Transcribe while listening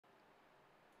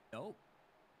Nope.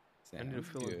 I need to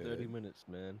fill in 30 minutes,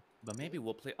 man. But maybe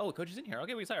we'll play. Oh, Coach is in here.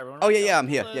 Okay, we saw everyone. Oh yeah, I'm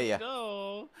here. Yeah. Let's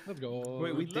go. Let's go.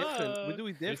 Wait, we different.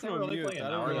 We different we're on only mute. playing I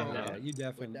an don't hour know. now. Yeah, you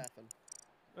deafened.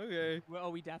 Okay.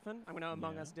 Well, we deafen? I'm gonna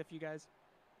Among Us diff you guys.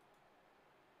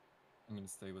 I'm gonna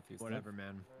stay with you. Whatever,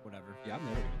 man. Whatever. Yeah, I'm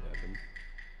never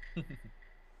gonna deafen.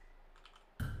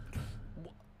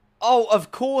 Oh,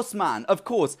 of course, man. Of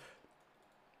course.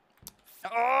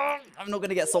 Oh, I'm not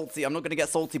gonna get salty. I'm not gonna get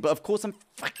salty, but of course I'm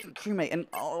fucking crewmate. And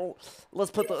oh,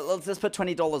 let's just put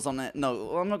 $20 on it.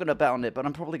 No, I'm not gonna bet on it, but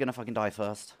I'm probably gonna fucking die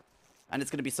first. And it's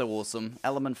gonna be so awesome.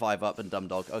 Element 5 up and Dumb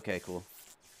Dog. Okay, cool.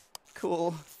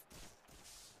 Cool.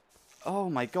 Oh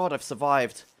my god, I've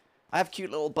survived. I have cute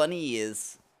little bunny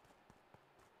ears.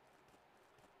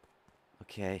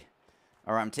 Okay.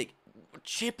 Alright, I'm taking...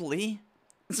 Chipley?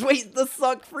 Wait, the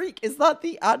Suck Freak? Is that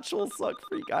the actual Suck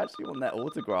Freak? I actually want that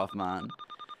autograph, man.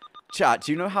 Chat,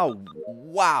 do you know how...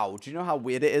 Wow. Do you know how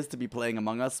weird it is to be playing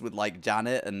Among Us with, like,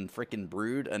 Janet and frickin'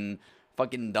 Brood and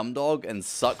fucking Dumb Dog and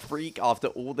Suck Freak after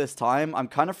all this time? I'm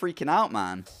kind of freaking out,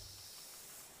 man.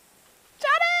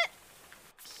 Janet!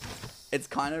 It's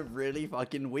kind of really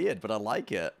fucking weird, but I like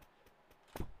it.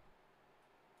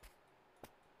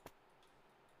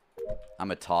 I'm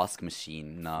a task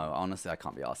machine. No, honestly, I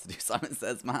can't be asked to do Simon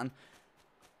Says, man.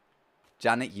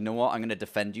 Janet, you know what? I'm going to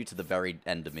defend you to the very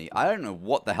end of me. I don't know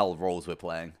what the hell roles we're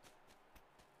playing.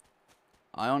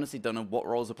 I honestly don't know what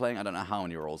roles we're playing. I don't know how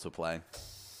many roles we're playing.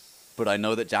 But I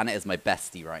know that Janet is my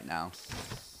bestie right now.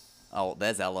 Oh,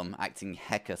 there's Ellum acting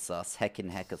hecka sus.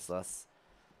 Heckin' hecka sus.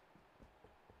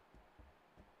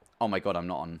 Oh my god, I'm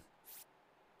not on.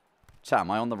 Chat, am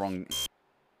I on the wrong...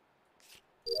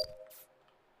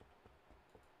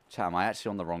 Chat, am I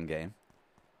actually on the wrong game?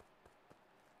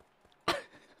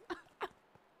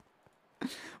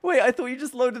 Wait, I thought you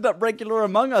just loaded up regular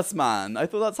Among Us, man. I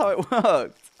thought that's how it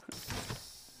worked.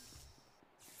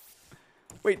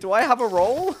 Wait, do I have a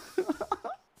role?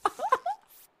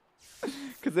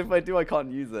 Because if I do, I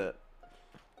can't use it.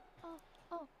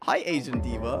 Hi, Asian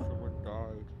Diva.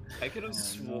 I could have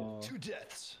sworn 2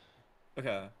 deaths.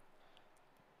 Okay.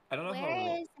 I don't know how.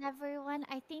 Where is everyone?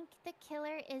 I think the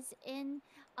killer is in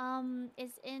I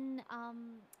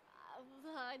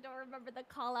don't remember the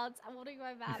call outs. I'm holding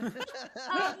my mouth.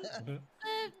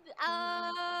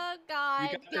 God.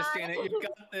 You got this, Janet. You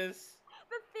got this.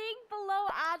 The thing below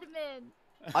admin.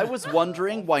 I was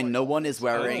wondering why no one is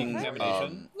wearing... Yeah,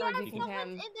 someone's in the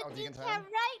decam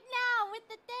right now with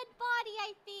the dead body,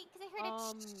 I think. Because I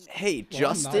heard it. Hey,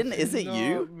 Justin, is it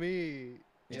you? Me.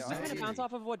 Yeah, I'm gonna bounce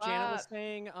off of what Janet was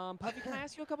saying. Puffy, can I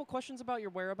ask you a couple questions about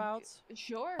your whereabouts?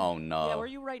 Sure. Oh no. Yeah, where are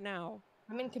you right now?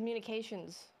 I'm in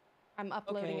communications. I'm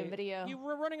uploading a video. You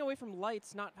were running away from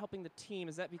lights, not helping the team.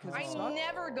 Is that because I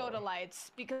never go to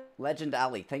lights because Legend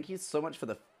Alley, thank you so much for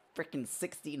the freaking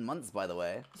 16 months, by the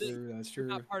way. That's true.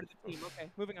 Not part of the team. Okay,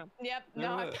 moving on. Yep.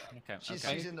 No. Okay.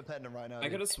 She's independent right now. I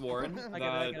could have sworn I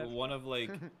get that it. one of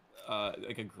like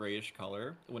a grayish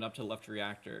color went up to left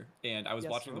reactor, and I was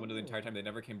watching the window the entire time. They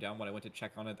never came down. When I went to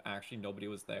check on it, actually nobody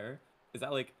was there. Is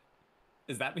that like?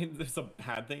 Does that mean there's a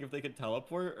bad thing if they could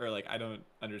teleport, or like I don't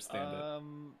understand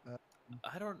it?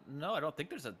 I don't know. I don't think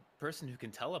there's a person who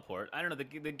can teleport. I don't know. The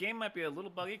game might be a little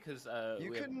buggy because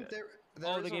You couldn't.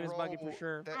 The game is buggy for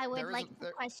sure. I would like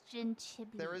to question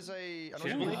Chibi. There is a.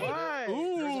 Where are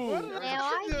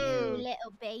you,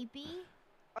 little baby?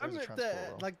 I'm at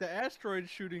the asteroid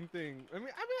shooting thing. I'm an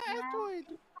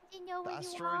asteroid. You know where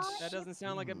you are? That doesn't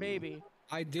sound like a baby.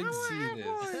 I did see this.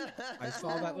 I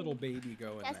saw that little baby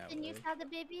going that Justin, way. you saw the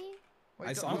baby?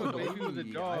 I saw I'm the a baby with a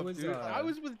dog, dude. I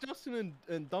was with Justin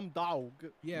and Dumb Dog.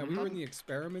 Yeah, we were in the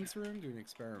experiments room doing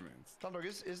experiments. Dumb Dog,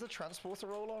 is the transporter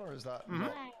roll on, or is that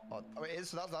not? Oh, I mean,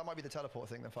 so that might be the teleport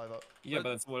thing, then 5 up. Yeah,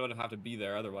 but that's what would have to be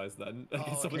there otherwise. Then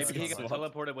maybe he got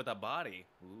teleported with a body.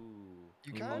 Ooh.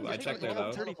 You can. I checked there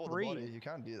though. 33. You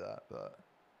can do that, but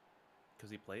because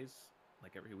he plays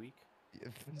like every week.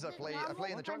 I play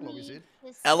in the jungle, obviously.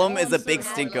 Ellum is a big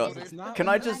stinker. Can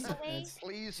I just...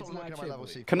 Please stop looking at my level,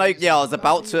 see. Can I... Yeah, I was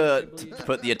about to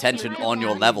put the attention on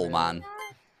your level, man.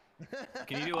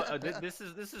 Can you do... this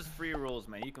is free rules,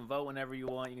 man. You can vote whenever you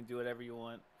want. You can do whatever you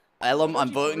want. Ellum, I'm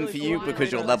voting for you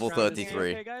because you're level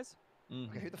 33. Okay, guys?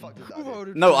 Okay, who the fuck did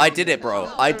that? No, I did it, bro.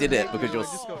 I did it because you're...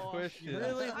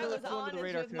 Really I was honest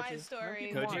with my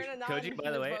story. Koji,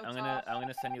 by the way, I'm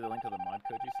gonna send you the link to the mod,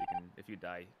 Koji, so you can, if you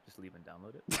die, just leave and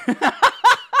download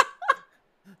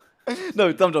it.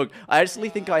 No, Dumb Dog. I actually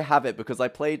think I have it because I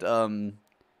played.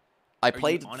 I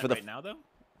played for the. Right now, though?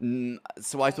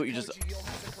 So I thought you just. You'll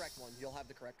have the correct one. You'll have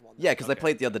the correct one. Yeah, because I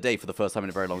played the other day for the first time in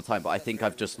a very long time, but I think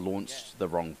I've just launched the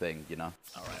wrong thing, you know.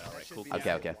 All right, cool.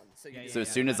 Okay. So, you So as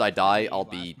soon as I die, I'll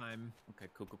be. Okay,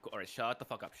 cool. All right, shut the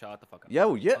fuck up. Shut the fuck up.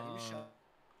 Yo, yeah.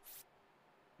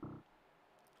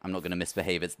 I'm not gonna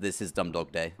misbehave. This is Dumb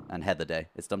Dog Day and Heather Day.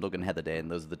 It's Dumb Dog and Heather Day,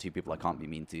 and those are the two people I can't be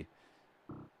mean to.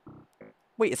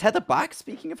 Wait, is Heather back?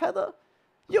 Speaking of Heather,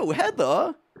 yo,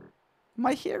 Heather,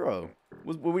 my hero.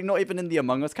 Were we not even in the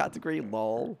Among Us category?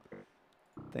 Lol.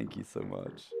 Thank you so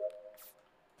much.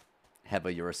 Heather,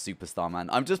 you're a superstar, man.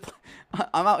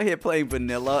 I'm out here playing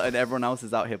vanilla, and everyone else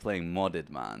is out here playing modded,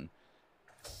 man.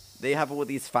 They have all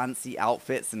these fancy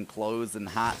outfits and clothes and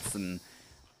hats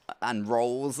and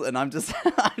roles, and I'm just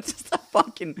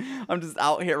I'm just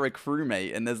out here a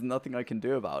crewmate, and there's nothing I can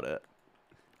do about it.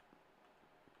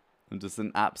 I'm just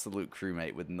an absolute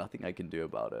crewmate with nothing I can do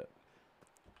about it.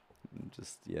 I'm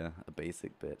just, yeah, a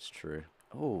basic bitch, true.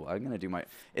 Oh, I'm gonna do my...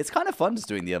 It's kind of fun just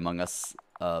doing the Among Us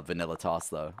vanilla task,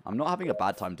 though. I'm not having a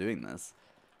bad time doing this.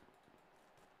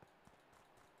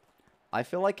 I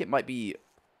feel like it might be...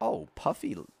 Oh,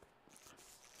 Puffy...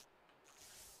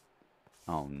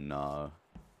 Oh, no.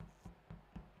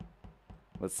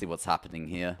 Let's see what's happening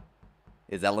here.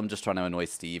 Is Ellum just trying to annoy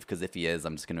Steve? Because if he is,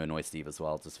 I'm just going to annoy Steve as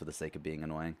well, just for the sake of being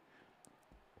annoying.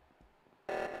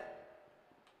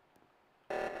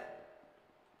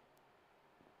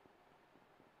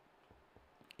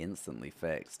 Instantly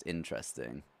fixed.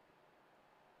 Interesting.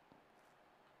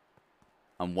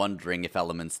 I'm wondering if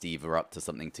Ellum and Steve are up to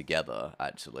something together,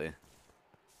 actually.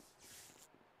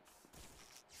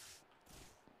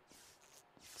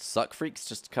 Suck Freaks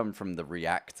just come from the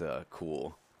reactor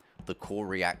core. The core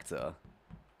reactor.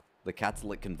 The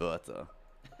catalytic converter.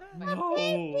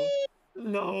 No.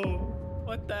 No.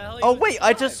 What the hell? Oh, wait,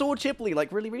 I just saw Chipley,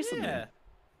 like, really recently. Yeah.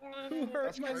 Who hurt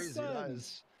That's my crazy. son? That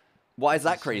is... Why is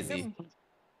that crazy? Tell me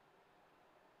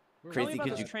Crazy about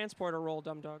because this you... transporter roll,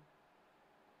 Dumb Dog.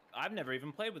 I've never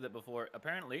even played with it before.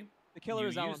 Apparently, The killer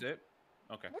is you Ellum. use it.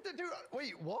 Okay. What did do?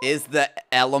 Wait, what? Is the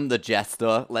Ellum the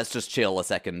jester? Let's just chill a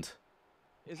second.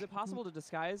 Is it possible to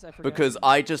disguise? I forget. Because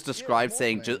I just described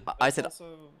saying... I said...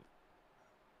 Also...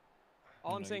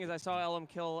 All I'm saying is I saw Ellum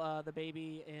kill the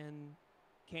baby in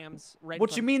Cam's right.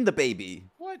 What you mean, the baby?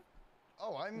 What?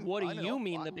 Oh, I'm... What do I'm you an-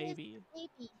 mean, the I'm- baby?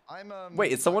 I'm,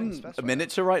 Wait, is I'm someone special a right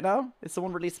miniature right now? Is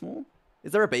someone really small?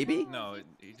 Is there a baby? No,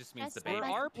 it just means the That's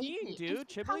baby. We're RPing, dude.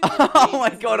 Chipley. Oh my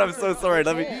god, I'm so sorry.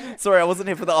 Sorry, I wasn't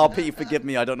here for the RP. Forgive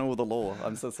me. I don't know all the law.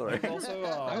 I'm so sorry. Also,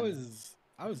 I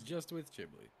was just with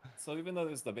Chibley. so even though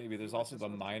there's the baby, there's also the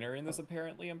minor in this.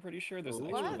 Apparently, I'm pretty sure there's an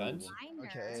extra What? event.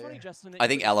 Okay. It's funny, Justin. I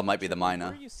think Ella might be the Chipley, minor.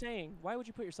 What are you saying? Why would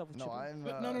you put yourself with No, Chipley? I'm...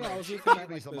 But no, I was with him at,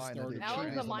 Chibley's like, the the minor, start dude. of Ellen's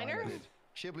Chibley's the the minor, minor? dude.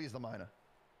 Chibley's the minor.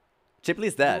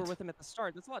 Chipley's You dead. were with him at the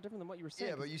start. That's a lot different than what you were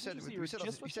saying. Yeah, but you said Did you said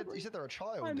just with Chipley? you said they're a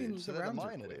child, I mean, dude. So the they're the rounds are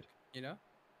minor, quick, dude. you know?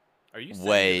 Are you? saying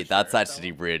Wait, you're that's sure,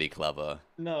 actually really clever.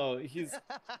 No, he's.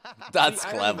 That's See,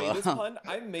 I made this clever. pun.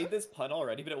 I made this pun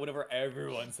already, but it went over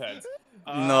everyone's heads.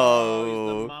 Oh, No.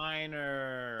 he's the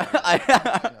minor.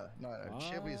 No,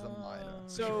 Chibley's the minor.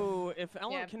 So if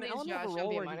Ellen, Yeah, can please, Ellen Josh, have a don't roll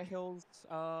be a where he minor. kills?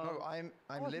 No, I'm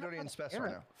oh, literally in spec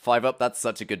right now. 5 up, that's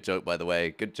such a good joke, by the way.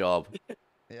 Good job.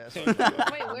 Yeah.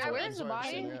 Wait, where's the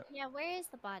body? Yeah, where is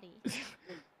the body?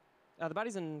 The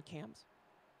body's in Cam's.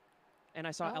 And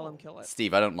I saw Ellen kill it.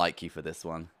 Steve, I don't like you for this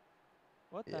one.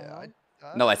 What the Yeah,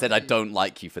 hell? No, I said I don't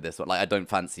like you for this one. Like, I don't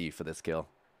fancy you for this kill.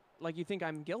 Like you think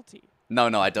I'm guilty? No,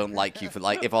 I don't like you for,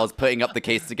 like, if I was putting up the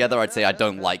case together, I'd say I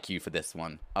don't like you for this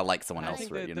one. I like someone I else think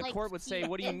for it, you the know? court would say,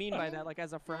 what do you mean by that? Like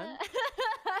as a friend?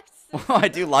 I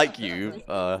do like you.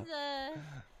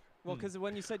 Well, because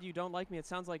when you said you don't like me, it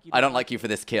sounds like you. I don't like you for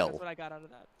this That's kill. what I got out of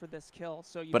that. For this kill.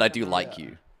 So you. But I think do I'm like not-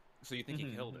 you. So you think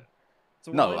he killed it?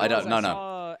 So No, what I don't. was No, I no.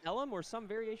 saw Ellum or some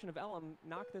variation of Ellum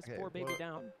knock this Okay, poor baby well,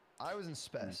 down. I was in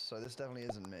spec, so this definitely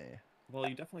isn't me. Well,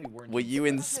 you definitely weren't. Were you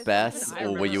in spec I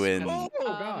or were you in? remember Oh,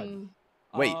 God.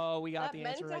 Wait. Oh, we got That the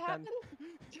meant answer to right happen?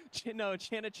 then. No,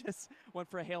 Janet just went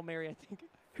for a Hail Mary, I think.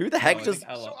 Who the heck I just?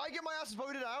 think Ella. So I get my ass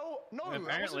voted out? No, Apparently.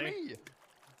 that wasn't me.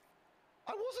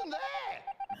 I wasn't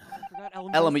there. I forgot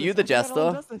Ellum. Ellum, does are you this. the I forgot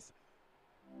Ellum jester? does this.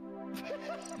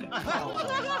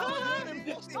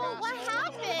 Oh, what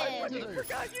happened? I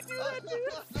forgot you do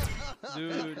that,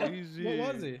 Dude, easy.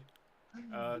 What was he?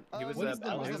 He was What is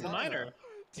the he was the minor? minor.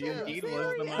 He Yeah. indeed was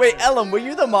the minor. Wait, Ellum, were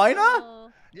you the minor?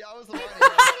 Oh. Yeah, I was the minor.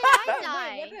 I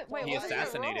die? Wait, He what was your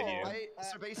assassinated role? you.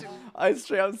 So basically, I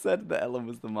straight up said that Ellum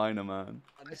was the minor, man.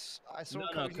 I saw No,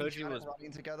 Koji, Koji and Janet was-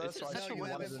 running together, It's so I just assumed a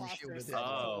one of weapon them imposter shielded the second.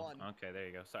 other. Oh, One. okay, there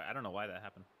you go. Sorry, I don't know why that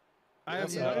happened. I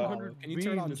have So, 900 Can you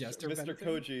turn on beans. Jester Mr. benefit?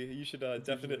 Koji, you should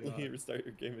definitely usually restart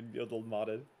your game and build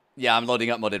modded. Yeah, I'm loading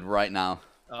up modded right now.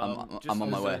 Just I'm on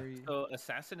my so- way. So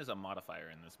assassin is a modifier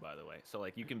in this, by the way. So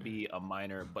like you can be a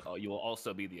minor, but you will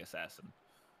also be the assassin.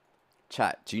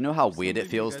 Chat, do you know how If weird some it of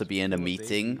you feels guys to be in a feel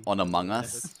meeting baby, on Among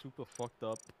that's Us super fucked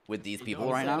up. with these You people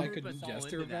know, right I now? said I could Group do us all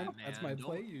jester into that, event. That's my man.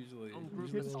 play Don't- usually. don't It's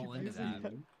group just us all into confusing, that.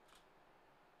 man.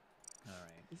 All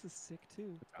right. This is sick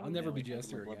too. I'll never be Yeah.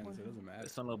 jester again, so it doesn't matter.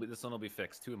 This one will be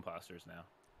fixed. 2 imposters now.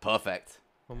 Perfect.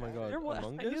 Oh my god. There was,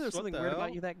 Among I knew there was Us? What something the weird hell?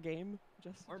 about you that game.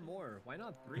 Just Or more. Why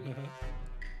not 3?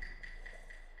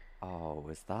 Oh,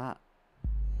 is that?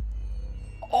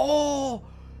 Oh!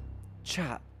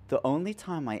 Chat, the only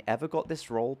time I ever got this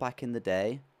role back in the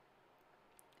day,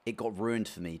 it got ruined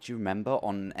for me. Do you remember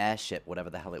on Airship, whatever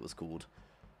the hell it was called?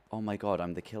 Oh my god,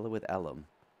 I'm the killer with Ellum.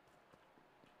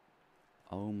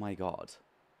 Oh my god.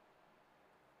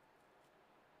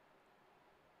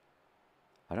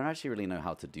 I don't actually really know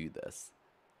how to do this.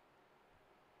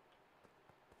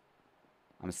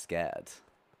 I'm scared.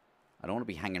 I don't want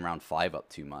to be hanging around 5 up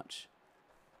too much.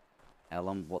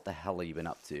 Ellum, what the hell have you been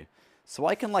up to? So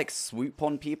I can, like, swoop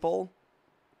on people?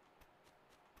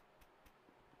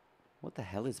 What the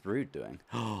hell is Brood doing?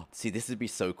 Oh, see, this would be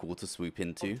so cool to swoop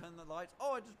into. Turn the lights.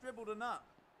 Oh, I just dribbled a nut.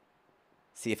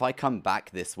 See, if I come back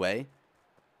this way...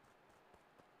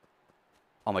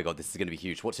 Oh my god, this is going to be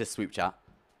huge. Watch this swoop, chat.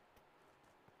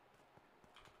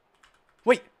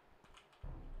 Wait!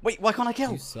 Wait, why can't I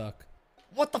kill? You suck.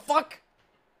 What the fuck?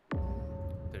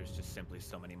 There's just simply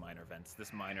so many minor vents.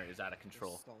 This minor is out of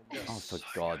control. Oh, for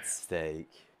God's sake.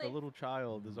 The little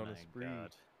child is on a My spree.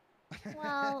 God.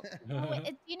 Well,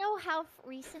 do you know how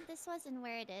recent this was and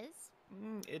where it is?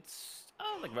 It's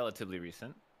like relatively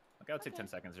recent. Like I would say 10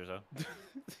 seconds or so.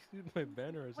 Dude, my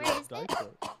banner is Where a is it? diaper.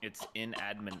 It's in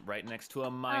admin, right next to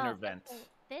a minor vent.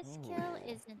 Okay. This kill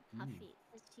isn't Puffy,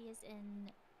 because she is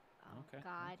in. Oh Okay.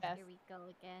 God, Yes. here we go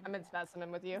again. I'm in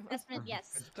specimen with you. Specimen,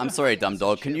 yes. I'm sorry, dumb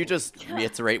dog. Can you just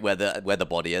reiterate where the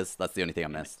body is? That's the only thing I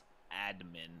missed.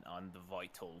 Admin on the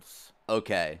vitals.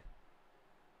 Okay.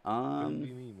 Couldn't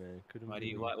be me, man. Couldn't Why,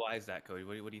 be me. why is that, Cody?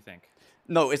 What do you think?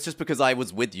 No, it's just because I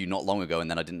was with you not long ago, and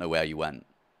then I didn't know where you went.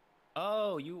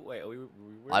 Oh, you wait.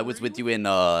 I was with you in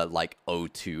like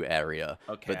O2 area,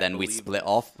 Okay, but I then we believe split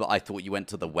off. But I thought you went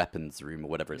to the weapons room or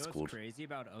whatever it's What's called. crazy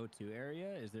about O2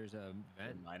 area is there's a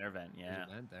vent. Minor vent, There's yeah.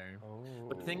 a vent there.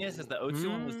 But the thing is the O2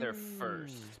 one was there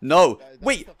first. No,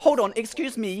 wait, hold on.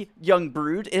 Excuse me, young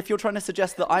brood. If you're trying to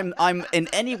suggest that I'm in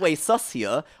any way sus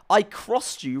here, I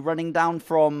crossed you running down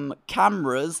from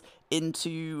cameras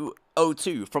into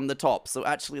O2 from the top. So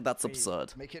actually, that's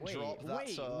absurd. Make it Wait, drop.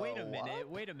 That's wait a minute. what?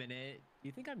 Wait a minute.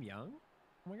 You think I'm young?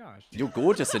 Oh my gosh. You're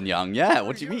gorgeous and young. Yeah.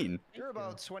 What do you mean? You're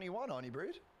about 21, aren't you,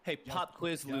 Brood? Hey, pop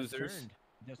quiz losers.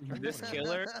 This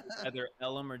killer, either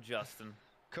Ellum or Justin.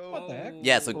 Cool. What the heck?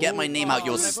 Yeah. So get my name out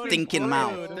your stinking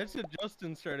mouth. That's a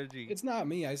Justin strategy. It's not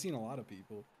me. I've seen a lot of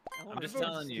people. I'm just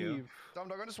telling you. Dumb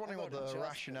dog, I'm just wondering what the Justin.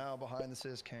 rationale behind this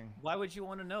is, King. Why would you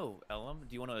want to know, Ellum?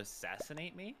 Do you want to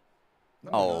assassinate me?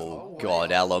 Oh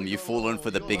God, Ellum, you've fallen for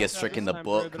the biggest trick in the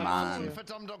book, man. For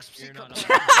Dumb Dog's You're not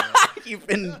secret. You've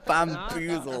been Nah,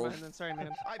 bamboozled. sorry, man.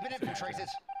 I've been infiltrated.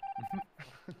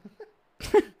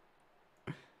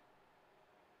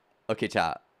 Okay,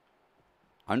 chat.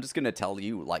 I'm just gonna tell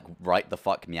you, like, right the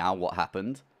fuck meow what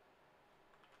happened.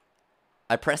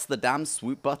 I pressed the damn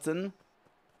swoop button,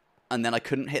 and then I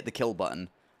couldn't hit the kill button.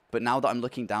 But now that I'm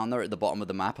looking down there at the bottom of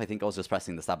the map, I think I was just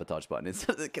pressing the sabotage button instead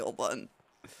of the kill button.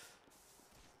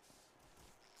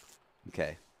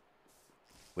 Okay.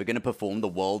 We're gonna perform the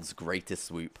world's greatest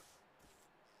swoop.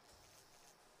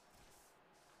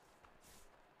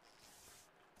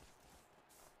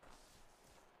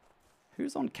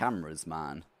 Who's on cameras,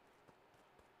 man?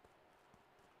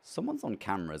 Someone's on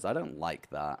cameras. I don't like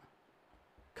that.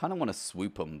 Kind of want to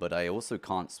swoop them, but I also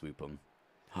can't swoop them.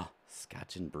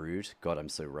 Scatch and Brood. God, I'm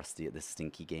so rusty at this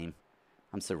stinky game.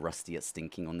 I'm so rusty at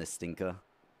stinking on this stinker.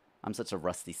 I'm such a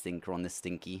rusty stinker on this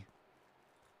stinky.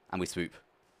 And we swoop.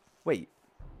 Wait.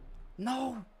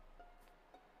 No!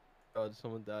 God,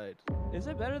 someone died. Is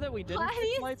it better that we didn't Why do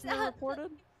fix you lights and they sound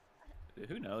reported?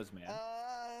 Who knows, man?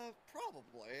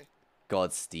 Probably.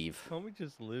 God, Steve. Can't we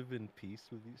just live in peace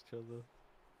with each other?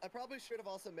 I probably should have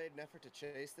also made an effort to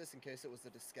chase this in case it was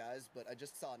a disguise, but I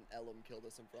just saw an Ellum kill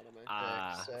this in front of me.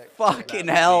 Fucking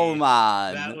hell,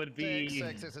 man. That would be...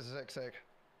 Sick.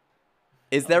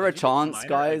 Is there a did you get the chance, minor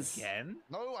guys? Again?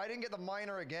 No, I didn't get the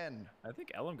minor again. I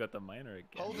think Ellum got the minor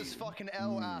again. Hold this fucking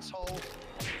L, asshole.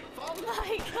 Oh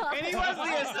my God. And he was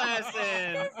the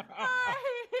assassin!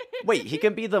 Wait, he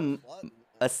can be the...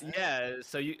 Yeah,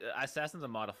 so assassin's a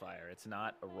modifier. It's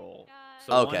not a role. God.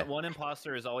 So Okay. one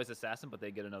imposter is always assassin, but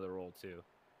they get another role too.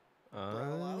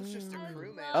 Bro, I was just a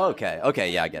crewmate.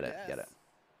 Okay, yeah, I get it, get it.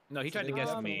 No, he tried to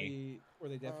guess me. Were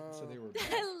they definitely? So they were.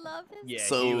 I love his. Yeah,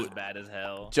 So- he was bad as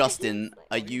hell. Justin,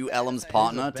 are you Ellum's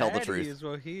partner? He's a Tell the baddie truth. Is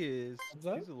what he is. He's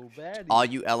a little baddie. Are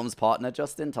you Ellum's partner,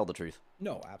 Justin? Tell the truth.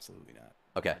 No, absolutely not.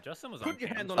 Okay. Justin was Put on your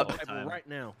cam hand the on the whole Bible time. right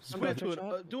now. Swear to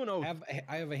it. Do an oath.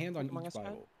 I have a hand on Among each Us chat?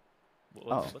 Bible.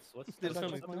 What's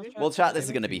Well, chat, this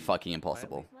is going to be fucking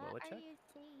impossible. What are you saying?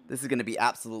 This is going to be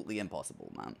absolutely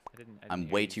impossible, man. I'm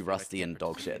way too rusty and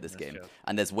dog shit at this game.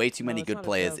 And there's way too many it's good not a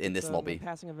players joke, in it's this a lobby.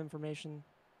 Passing of information.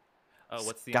 Oh,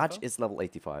 what's the Gadge info? is level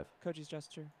 85. Koji's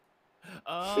gesture.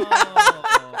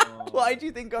 Oh. Why do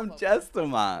you think I'm Jester,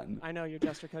 man? I know you're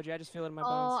Jester, Koji. I just feel it in my Oh,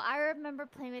 bones. I remember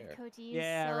playing with Koji.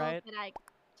 Yeah, so right? Good at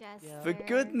Jester. For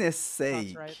goodness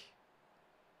sake. Right.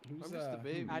 I'm just a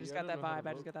baby. I just got that vibe.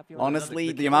 I just got that feeling.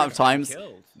 Honestly, the amount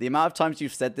of times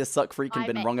you've said this, Suck Freak, and I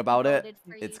been bet wrong he about it, voted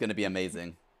for it's you. going to be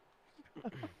amazing.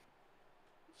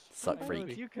 Suck I know Freak.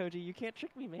 it's you, Koji. You can't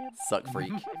trick me, man. Suck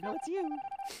Freak. I know it's you.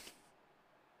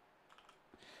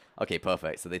 Okay,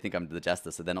 perfect. So they think I'm the Jester,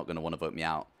 so they're not going to want to vote me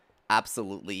out.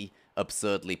 Absolutely,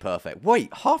 absurdly perfect.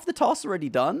 Wait, half the tasks already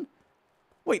done?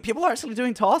 Wait, people are actually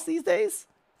doing tasks these days?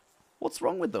 What's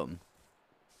wrong with them?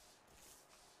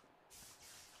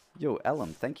 Yo,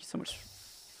 Ellum, thank you so much.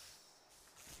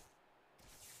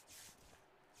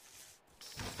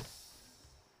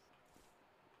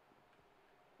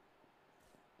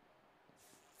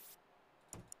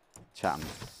 Chat,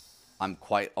 I'm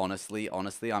quite honestly,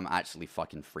 I'm actually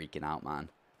fucking freaking out, man.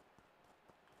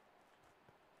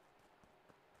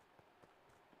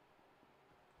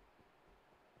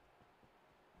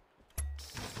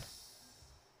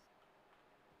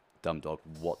 Dumb dog,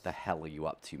 what the hell are you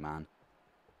up to, man?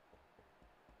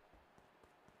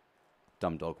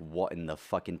 Dumb dog, what in the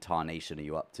fucking tarnation are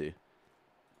you up to?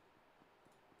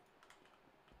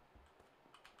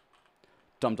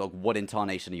 Dumb dog, what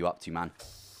incarnation are you up to, man?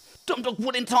 Dumb dog,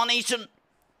 what incarnation?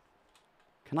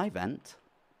 Can I vent?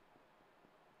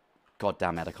 God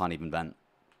damn it, I can't even vent.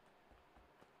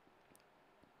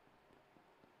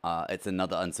 It's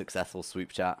another unsuccessful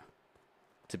swoop, chat.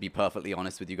 To be perfectly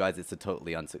honest with you guys, it's a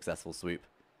totally unsuccessful swoop.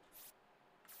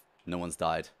 No one's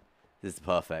died. This is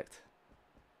perfect.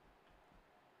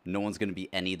 No one's going to be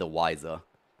any the wiser.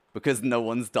 Because no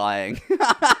one's dying.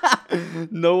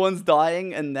 No one's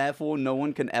dying, and therefore no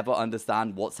one can ever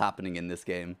understand what's happening in this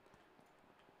game.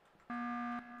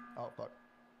 Oh, fuck.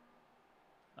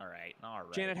 Alright.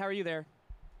 Janet, how are you there?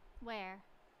 Where?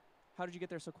 How did you get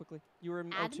there so quickly? You were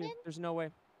in Admin? O2. There's no way.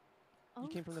 Oh, You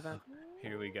came from the vent.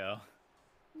 Here we go.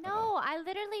 No, I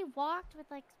literally walked with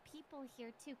like people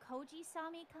here too. Koji saw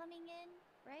me coming in,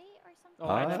 right, or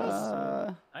something.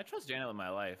 Oh, I trust Janet with my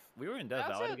life. We were in Death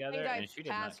I also Valley together, think I and she did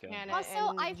not passed kill me. Janet Also,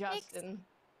 and I fixed. Justin.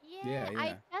 Yeah,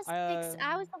 I just fixed.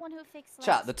 I was the one who fixed.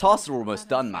 Chat, the tasks are almost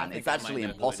done, man. It's actually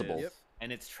impossible. Yep.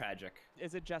 And it's tragic.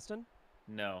 Is it Justin?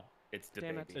 No, it's the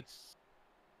Damn it. baby. It's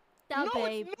The no,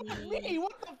 baby. it's not me.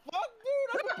 What the fuck,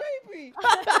 dude? I'm a baby.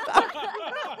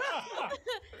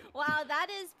 Wow, that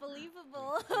is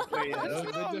believable. Wait, That it's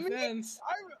was not the me. defense.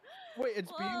 Wait,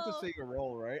 it's being to Whoa. say a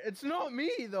role, right? It's not me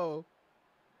though.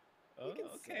 Oh, can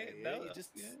okay. say it, No, you just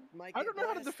might I get don't know how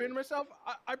to blasted. defend myself.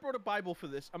 I brought a Bible for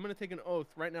this. I'm gonna take an oath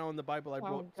right now in the Bible. I Oh,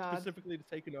 brought God. specifically to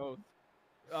take an oath.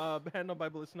 Hand on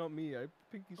Bible. It's not me. I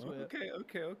pinky swear.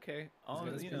 Okay. Oh,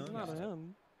 It's you know. It's not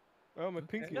him. Oh, my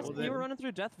pinky. That's, Well, you then- were running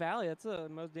through Death Valley. That's the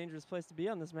most dangerous place to be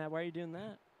on this map. Why are you doing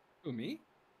that? Who, me?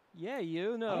 Yeah,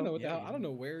 you know. I don't know what the Yeah, hell. I don't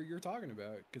know where you're talking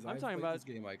about because I'm I've talking played about- this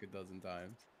game like a dozen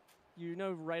times. You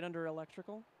know, right under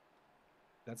electrical.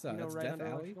 That's You not. know, That's right Death under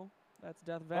Alley. electrical. That's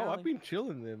Death Valley. Oh, I've been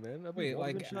chilling there, man. I've been Wait,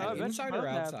 walking like I bet you inside both or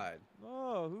have. outside?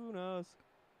 Oh, who knows?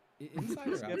 Inside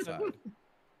or Skip it. outside?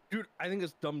 Dude, I think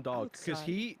it's dumb dog because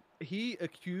Outside. he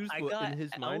accused I what got in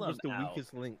his mind was the Ellum out.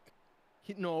 weakest link.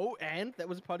 No, and that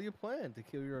was part of your plan to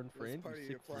kill your own friend. part you of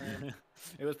your sick freak. plan.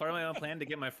 It was part of my own plan to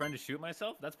get my friend to shoot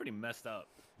myself. That's pretty messed up.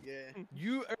 Yeah.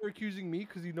 You are accusing me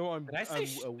because you know I'm. Did I say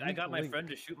I'm a I weak got my link. friend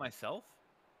to shoot myself?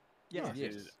 Yes. Yeah.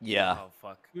 Dude. Yeah. Oh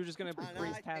fuck. We were just gonna And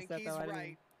breeze I past think that he's though. I didn't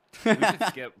right. We should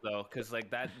skip though, cause like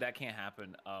that can't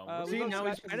happen. We See, both now got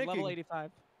he's 'cause he's level panicking.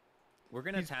 85. we're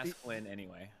gonna he's- task win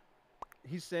anyway.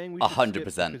 He's saying we 100%.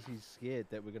 because he's scared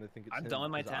that we're gonna think it's I'm him done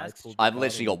with my because I tasks. pulled the I've card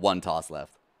literally on got one task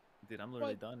left. Dude, I'm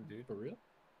literally done, dude. For real?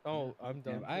 Oh, I'm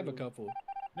done. Damn, I have a too. couple.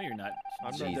 No, you're not. I'm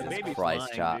not done. Jesus The baby's Christ,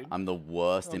 lying, chat. dude. I'm the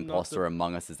worst I'm not imposter the-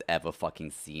 Among Us has ever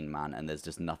fucking seen, man, and there's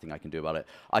just nothing I can do about it.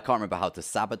 I can't remember how to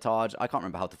sabotage. I can't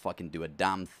remember how to fucking do a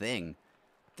damn thing.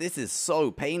 This is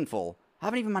so painful. I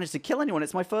haven't even managed to kill anyone.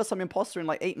 It's my first time imposter in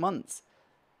like 8 months.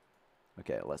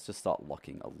 Okay, let's just start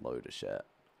locking a load of shit,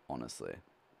 honestly.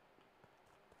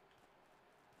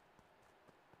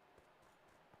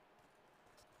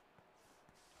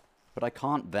 but I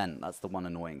can't vent. That's the one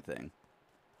annoying thing.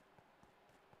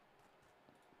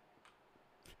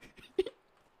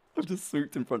 I've just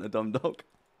swooped in front of Dumb Dog.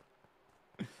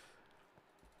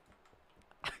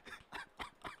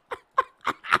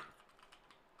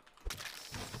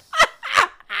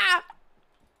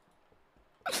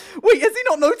 Wait, has he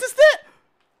not noticed it?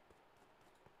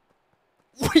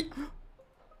 Wait.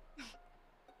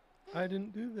 I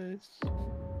didn't do this.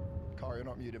 Car, you're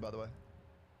not muted, by the way.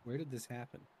 Where did this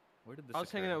happen? Where did this I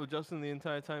was hanging occur? out with Justin the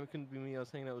entire time. It couldn't be me. I was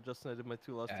hanging out with Justin. I did my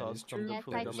 2 last That tasks. is true. Yes,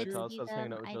 fully I done my did tasks. see I was hanging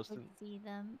them. out with I Justin. did see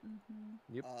them.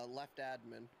 Yep. Left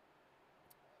admin.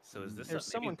 So is this There's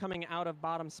maybe- someone coming out of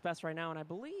bottom spec right now, and I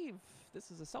believe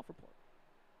this is a self-report.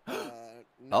 No,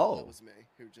 Oh. that was me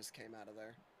who just came out of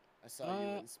there. I saw you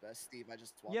in Spec, Steve. I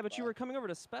just walked Yeah, but you by. were coming over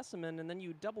to specimen, and then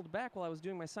you doubled back while I was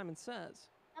doing my Simon Says.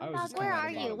 Dog, where are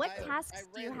you? What I tasks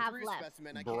do you ran have through left?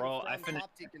 Specimen. I Bro, came I from finished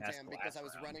Top the Deacon task Tam because I was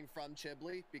last round. running from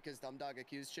Chiblee because Dumdog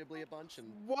accused Chiblee a bunch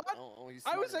and What? He's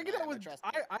I was smarter hanging than out with. trust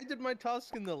me. I did my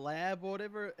task in the lab or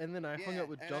whatever, and then I hung Yeah, out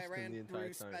with and Justin I ran the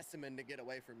entire through time. Specimen to get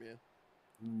away from you.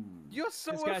 You're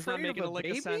so This guy's not afraid making of a a lick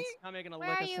baby? of sense. Not making a Where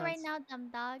lick are of you sense. right now, dumb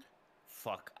dog?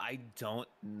 Fuck, I don't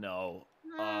know.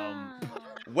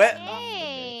 Where?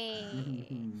 Hey.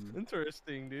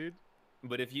 Interesting, dude.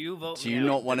 But if you vote Do me you out,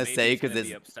 not then wanna maybe say he's 'cause gonna it's-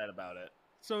 be upset about it.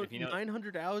 So If you know-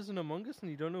 900 hours in Among Us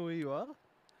and you don't know where you are?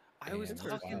 I was Damn,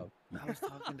 talking. wow. I was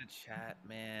talking to chat,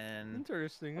 man.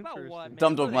 Interesting. About Interesting. what, man?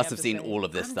 Dumb What do Dog they must have have to seen say? all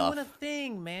of this I'm stuff. doing a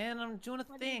thing, man. I'm doing a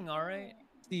thing. All right.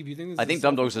 Steve, you think this I is think a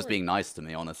Dumb Dog's just self-report? being nice to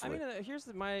me, honestly. I mean, here's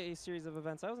my series of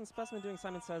events. I was in Specimen doing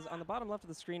Simon Says. On the bottom left of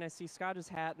the screen, I see Scotch's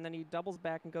hat, and then he doubles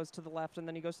back and goes to the left, and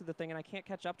then he goes to the thing, and I can't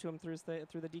catch up to him through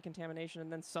the decontamination, and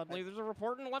then suddenly there's a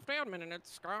report in the left admin, and it's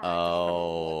Scotch. What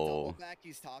Oh. double back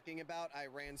he's talking about? I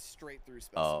ran straight through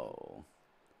Specimen. Oh.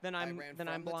 Then I I'm ran then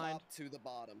from I'm the blind. top to the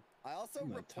bottom. I also From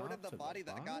the reported top the to the body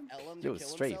that got bottom? Ellum Yo, to kill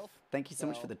Strafe, himself. thank you so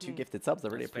much for the So- 2 gifted subs. I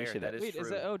really That's fair, appreciate that it. is Wait, is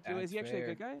true. it? Oh, That's is he actually a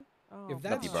good guy? Oh, If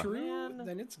that's you, bro. true, man.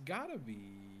 then it's gotta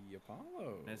be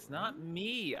Apollo. It's not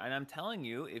me, and I'm telling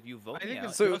you, if you vote I me think out,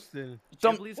 it's So- Justin.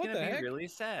 Dumb- Chibley's What gonna the be heck? really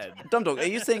sad. Dumb Dog, are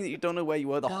you saying that you don't know where you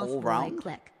were the whole round?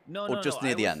 No, Or no, just no.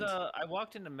 near I the was, end? I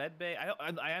walked into medbay.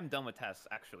 I am done with tests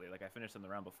actually. Like I finished them the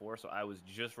round before, so I was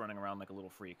just running around like a little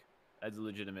freak. That's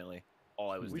legitimately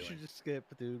all I was We doing. should just skip,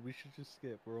 dude. We should just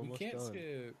skip. We're We almost can't done.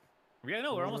 skip. Yeah,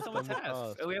 no, we're almost done with done with tasks.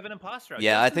 tasks. Oh, we have an imposter. out.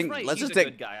 Yeah, I Justin's think- right. let's He's just a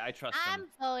take- good guy. I trust I'm him.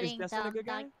 voting Justin a dumb good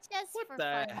guy? dog just What for the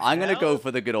fun. heck? I'm gonna go Hell? for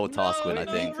the good old task win, I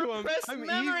no, think. repressed I'm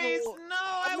memories. evil. No,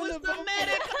 I was the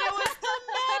medic. I was the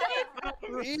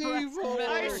medic. Evil.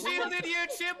 I shielded you,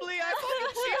 Chibley. I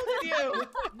fucking shielded you.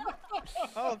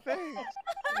 Oh, thanks.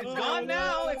 It's gone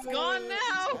now. It's gone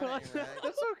now.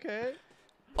 That's okay.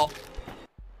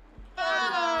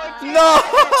 You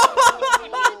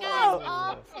guys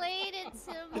all played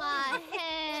into my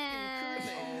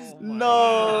hands.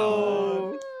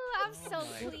 No. Ooh, I'm so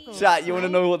pleased. Chat, you want to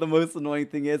know what the most annoying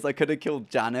thing is? I could have killed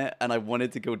Janet, and I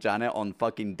wanted to kill Janet on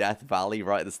fucking Death Valley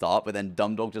right at the start, but then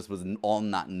Dumb Dog just was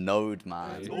on that node,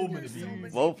 man.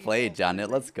 Well played, Janet.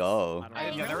 Let's go.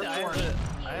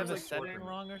 I have a setting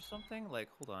wrong or something. Like,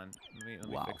 hold on. Let me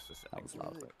Wow, fix this. that was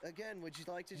loud. Again, would you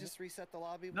like to just reset the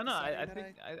lobby? with No, the no. I setting that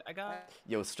think I got.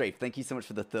 Yo, Strafe, thank you so much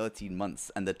for the 13 months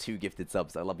and the 2 gifted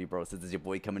subs. I love you, bro. This is your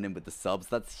boy coming in with the subs.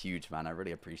 That's huge, man. I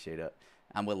really appreciate it.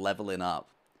 And we're leveling up.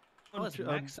 Oh, it's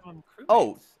maximum crewmates.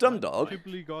 Oh, Dumb Dog.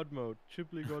 Chibley God mode.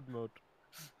 Chibley God mode.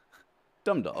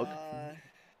 Dumb Dog.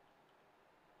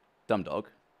 Dumb Dog.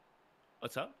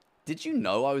 What's up? Did you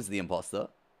know I was the imposter?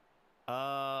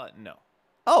 No.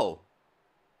 Oh.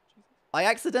 I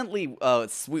accidentally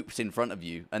swooped in front of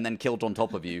you and then killed on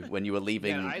top of you when you were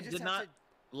leaving. Yeah, I did not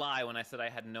lie when I said I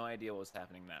had no idea what was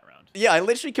happening that round. Yeah, I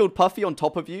literally killed Puffy on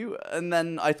top of you, and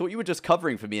then I thought you were just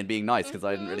covering for me and being nice because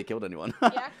I hadn't really killed anyone.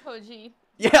 Yeah, Koji.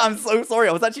 Yeah, I'm so sorry.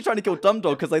 I was actually trying to kill Dumb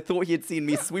Dog because I thought he had seen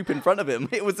me swoop in front of him.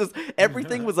 It was just,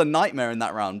 everything was a nightmare in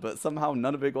that round, but somehow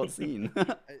none of it got seen.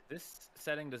 This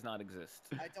setting does not exist.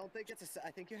 I don't think it's a. I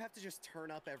think you have to just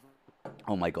turn up every.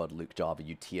 Oh my god, Luke Java,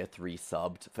 you tier 3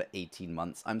 subbed for 18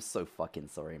 months. I'm so fucking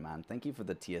sorry, man. Thank you for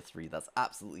the tier 3. That's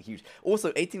absolutely huge.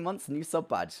 Also, 18 months, new sub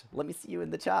badge. Let me see you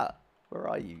in the chat. Where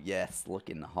are you? Yes,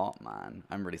 looking hot, man.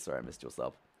 I'm really sorry I missed your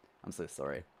sub. I'm so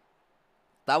sorry.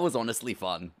 That was honestly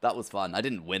fun. That was fun. I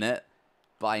didn't win it,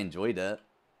 but I enjoyed it.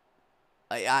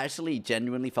 I actually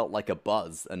genuinely felt like a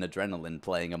buzz and adrenaline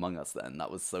playing Among Us then. That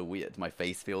was so weird. My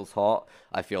face feels hot.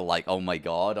 I feel like, oh my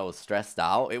god, I was stressed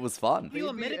out. It was fun. Feel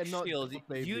a medic shield.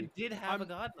 You did have a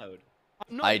god mode.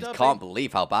 I can't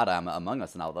believe how bad I am at Among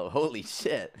Us now, though. Holy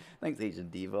shit. Thanks, Asian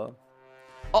Diva.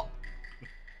 Oh!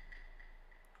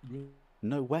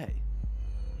 No way.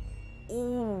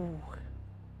 Ooh.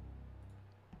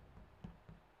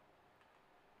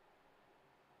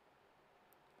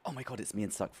 Oh my god, it's me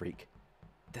and Suck Freak.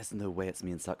 There's no way it's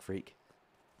me and Suck Freak.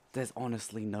 There's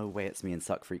honestly no way it's me and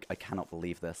Suck Freak. I cannot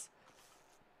believe this.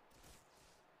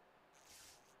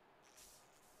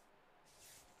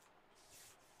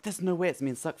 There's no way it's me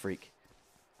and Suck Freak.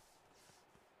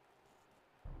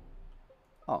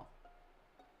 Oh.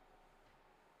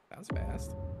 That was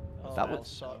fast. Oh, That was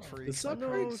Suck Freak. The Suck No,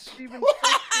 Freaks. Steven.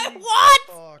 What?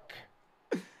 Fuck.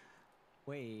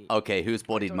 Wait. Okay, who's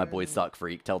bodied my boy Suck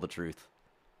Freak? Tell the truth.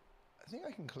 I think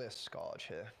I can clear Scotch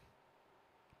here.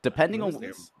 Depending on...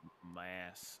 My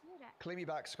ass. Clear me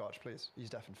back, Scotch, please. He's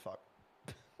deaf and fuck.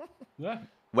 Yeah.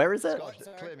 Where is it? Scotch,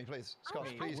 clear me, please. Scotch,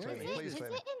 Oh, please clear me. Please is clear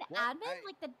it me. in admin?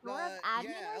 Like the door of admin Yeah,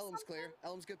 or Elm's something? clear.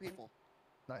 Elm's good people.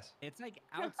 Nice. It's like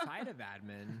outside of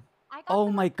admin. I got Oh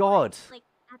the my report, god. Like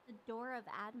at the door of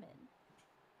admin.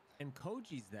 And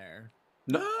Koji's there.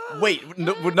 No, wait,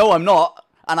 no, I'm not.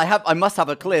 And I must have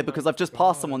a clear because I've just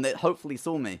passed someone that hopefully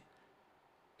saw me.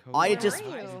 I just...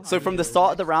 So from the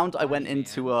start of the round, I went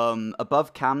into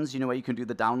above cams, you know where you can do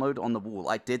the download on the wall.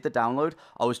 I did the download.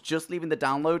 I was just leaving the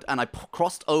download, and I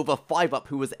crossed over 5UP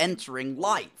who was entering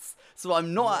lights. So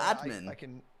I'm not an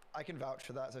admin. I can vouch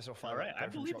for that. So I saw 5UP Alright, I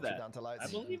go from believe shop to that. down to lights. I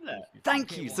believe that.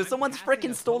 Thank you. So someone's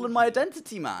freaking stolen my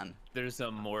identity, man. There's a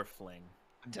morphling.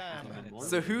 Damn.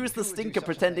 So who's the stinker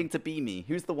pretending to be me?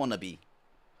 Who's the wannabe?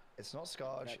 It's not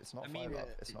Scotch. It's not 5UP.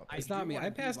 It's not. It's not me. I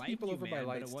passed people over by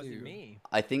lights too.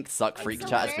 I think Suck Freak So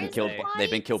Chat has where been is killed. the They've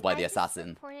been body? killed by I the just assassin.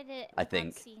 reported it I without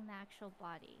think. seeing the actual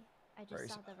body. I Where just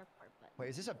is saw it? the report button. Wait,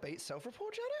 is this a bait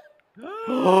self-report, Janet?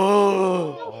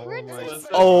 Oh. We're just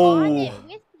Oh. on it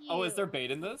with you. Oh, is there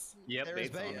bait in this? Yep, There is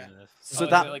bait's bait. on this. So is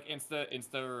that... it like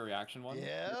insta reaction one?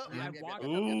 Yeah. I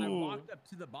walked up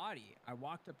to the body. I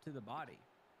walked up to the body.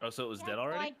 Oh, so it was Yeah, dead so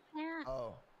already?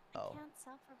 Oh. I Oh. can't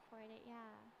self-report it, yeah.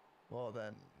 Well,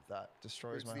 then that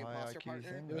destroys Who's my the high imposter IQ partner?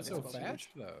 thing. It was then so it's fast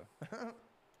huge. though.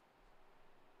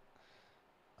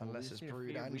 Unless just it's need to Brood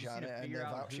figure- and we just need to Janet and figure they're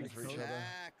out vouching who's for each Koji. other.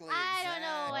 Exactly. I don't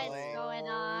know what's going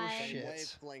on. shit.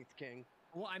 Wavelength king.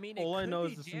 Well, I mean, All it I could know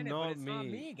be is it's Janet, not but it's not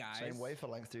me. me, guys. Same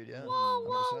wavelength, dude. Yeah. Whoa,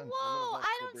 whoa, 100%. whoa! vote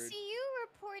I for don't Brood. see you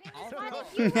reporting. I'll Why throw-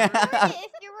 did you report it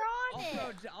if you're on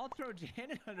it? I'll throw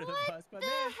Janet under the What bus, but the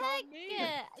man, it's heck? not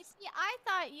me. See, I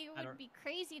thought you I would don't- be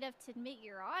crazy enough to admit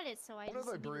you're on it, so I What just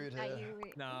about Brood thought here? you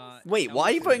were. Nah. Wait, no, why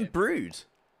are you it's voting Janet. Brood?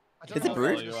 I don't Is it know,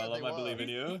 Brood? they just I said love they my were. believe in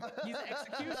you. He's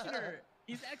executioner.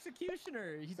 He's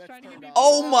executioner. He's That's trying to get turned me. off.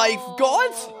 Oh my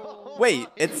god! Oh. Wait,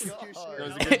 it's... It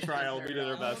was a good trial. We did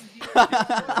our best.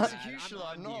 Executioner,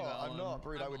 I'm not.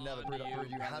 Brood, I would never. Brood,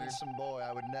 you handsome boy,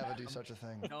 I would never do such a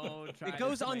thing. Don't try It to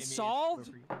goes sway me, it's unsolved?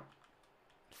 appropriate.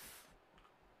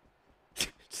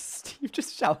 Steve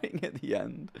just shouting at the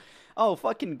end. Oh,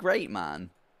 fucking great,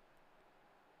 man.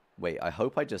 Wait, I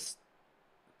hope I just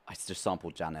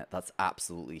sampled Janet. That's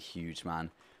absolutely huge,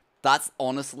 man. That's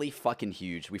honestly fucking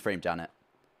huge. We framed Janet.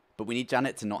 But we need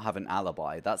Janet to not have an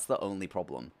alibi. That's the only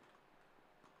problem.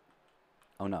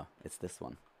 Oh no, it's this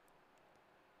one.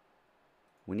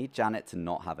 We need Janet to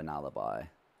not have an alibi.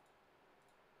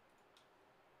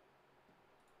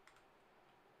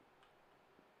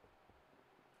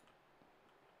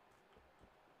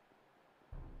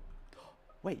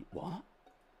 Wait, what?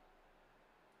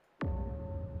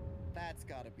 That's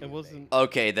gotta be. It a wasn't. bait.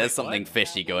 Okay, there's Wait, something what?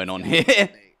 fishy That going on one's gotta be a here.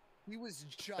 bait. He was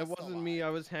just. It wasn't me. I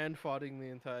was hand fighting the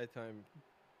entire time.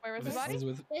 Where was the This-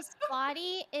 body? This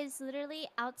body is literally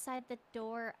outside the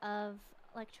door of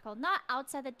electrical. Not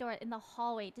outside the door, in the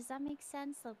hallway. Does that make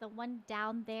sense? Like the one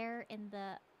down there in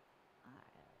the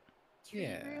tree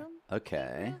Yeah. room?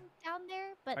 Okay. Room down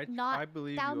there, but I not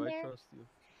believe down you. there. I trust you.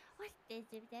 What is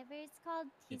it? Whatever it's called.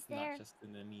 He's It's there. not just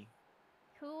an enemy.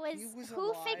 Who He was was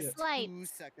who alive fixed 2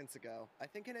 lights? seconds ago. I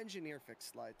think an engineer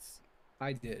fixed lights.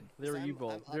 I did. They're 'Cause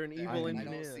evil. I'm They're up an there, evil and I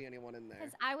don't engineer. see anyone in there.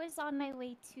 Because I was on my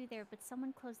way to there, but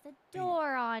someone closed the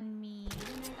door on me,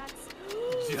 and I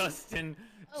got. Justin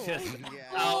Oh, just yeah.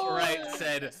 outright Oh,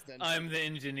 said, Justin. "I'm the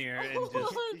engineer," and just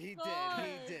Oh, He God.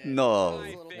 did. No. It was a I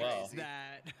little fixed crazy.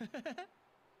 that.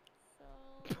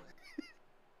 So,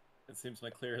 It seems my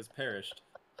clear has perished.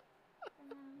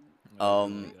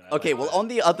 Okay, well, on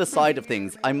the other side of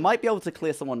things, I might be able to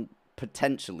clear someone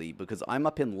potentially because I'm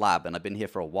up in lab and I've been here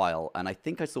for a while, and I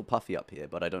think I saw Puffy up here,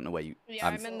 but I don't know where you... Yeah,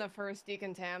 I'm in the first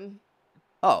decontam.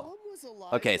 Oh, Someone was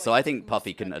alive, okay, so like, I think 2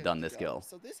 Puffy couldn't have done seconds this ago, kill.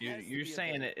 So this you're, has to you're be a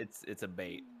saying bait. it's a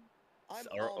bait I'm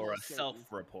or a almost certain.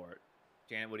 self-report.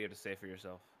 Janet, what do you have to say for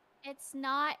yourself? it's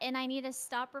not, and I need to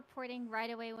stop reporting right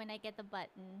away when I get the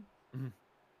button.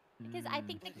 Because I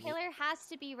think the killer has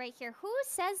to be right here. Who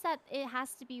says that it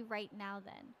has to be right now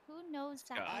then? Who knows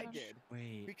that? I did.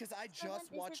 Wait. Because I Someone-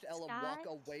 just is watched it Ella Scott?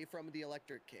 walk away from the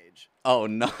electric cage. Oh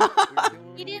no.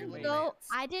 He didn't go.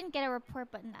 I didn't get a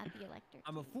report button at the electric.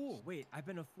 I'm a fool. Wait, I've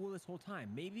been a fool this whole time.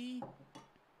 Maybe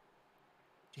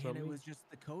Janet was just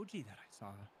the Koji that I saw.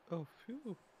 Oh,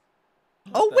 phew.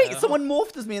 Oh wait, someone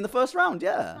morphed as me in the first round.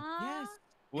 Yeah. Yes.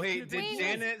 Wait, did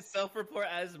Janet self-report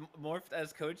as morphed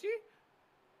as Koji?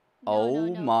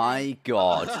 Oh my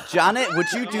god. Janet,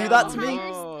 would you do that to me?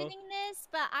 You're spinning this,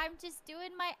 but I'm just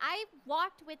doing my. I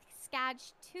walked with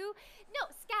Skadge too. No,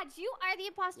 Skadge, you are the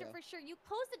imposter for sure. You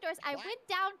closed the doors. I went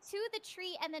down to the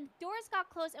tree, and then doors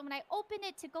got closed. And when I opened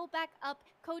it to go back up,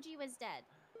 Koji was dead.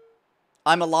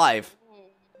 I'm alive.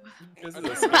 I'm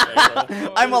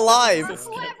alive.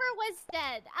 Whoever was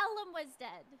dead, Ellum was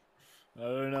dead. I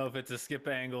don't know if it's a skip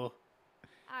angle.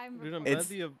 Dude, I'm It's-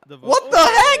 glad the What the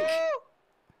heck?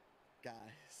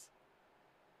 Guys.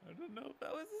 I don't know if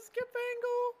that was a skip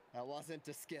angle. That wasn't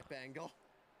a skip angle.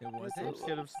 It I'm wasn't.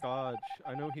 scared of Scotch.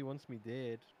 I know he wants me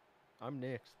dead. I'm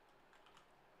next.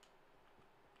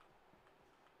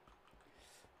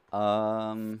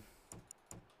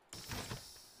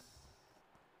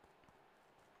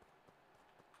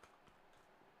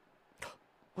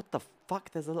 What the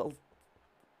fuck? There's a little...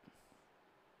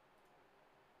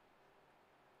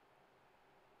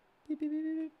 Beep, beep, beep,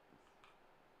 beep, beep.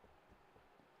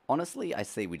 Honestly, I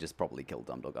say we just probably kill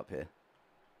Dumb Dog up here.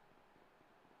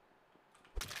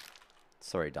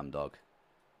 Sorry, Dumb Dog.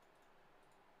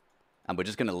 And we're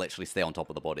just gonna literally stay on top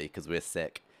of the body because we're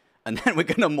sick. And then we're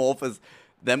gonna morph as...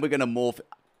 Then we're gonna morph...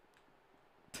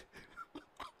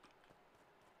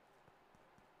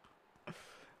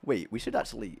 Wait, we should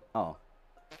actually... Oh.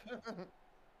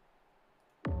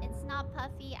 It's not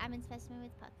Puffy. I'm in specimen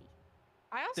with Puffy.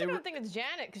 I also don't think it's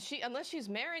Janet, because unless she's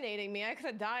marinating me, I could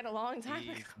have died a long time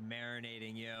ago. He's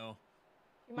marinating you.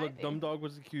 She might Look, be. Dumb Dog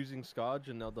was accusing Scotch,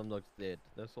 and now Dumb Dog's dead.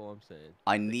 That's all I'm saying.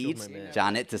 I They need killed my man.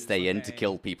 Janet to stay in to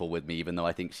kill people with me, even though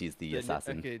I think she's the Yeah,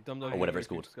 assassin. Okay, Dumb Dog or whatever it's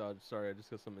accused called. Scotch. Sorry, I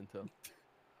just got some intel.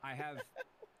 I have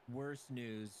worse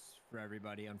news for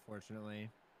everybody, unfortunately.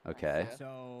 Okay.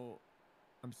 So,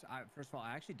 first of all,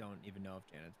 I actually don't even know if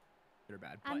Janet's good or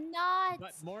bad. But, I'm not.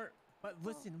 But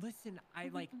listen. I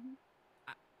like.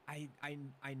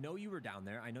 I know you were down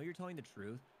there. I know you're telling the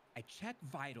truth. I check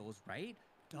vitals, right?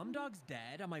 Dumb Dog's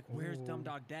dead. I'm like, where's Dumb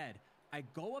Dog dead? I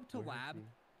go up to lab.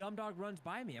 Dumb Dog runs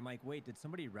by me. I'm like, wait, did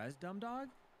somebody res Dumb Dog?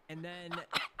 And then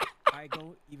I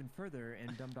go even further,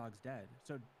 and Dumb Dog's dead.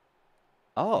 So,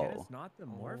 Janet's not the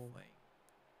morphling.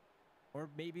 Or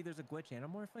maybe there's a glitch and a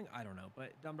morphling. I don't know.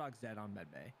 But Dumb Dog's dead on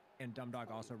medbay, and Dumb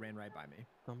Dog also ran right by me.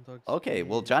 Dumb Dog's Okay,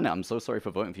 well, Janet, I'm so sorry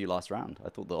for voting for you last round. I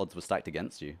thought the odds were stacked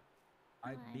against you.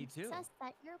 Me too. Sus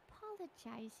that you're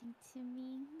apologizing to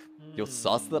me. You're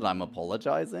sus that I'm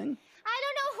apologizing? I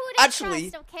don't know who to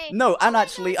Actually, trust, okay? no, and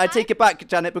actually, I take it back,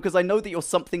 Janet, because I know that you're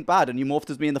something bad and you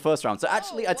morphed as me in the first round. So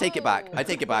actually, I take it back. I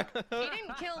take it back. He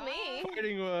didn't kill me.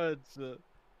 Fighting words.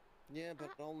 Yeah, but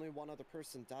only one other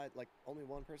person died. Like, only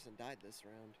one person died this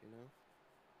round, you know?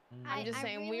 I'm just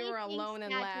saying, we were alone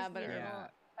in lab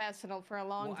for a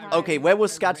long time. Okay, where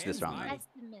was Skadge this round?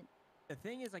 Testament. The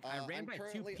thing is, like, I ran by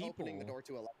two people. Opening the door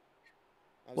to electric.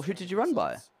 Well, who did you run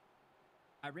by?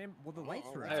 I ran. Well, the lights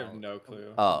were out. I have no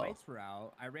clue. Oh. The lights were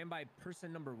out. I ran by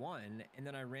person number 1, and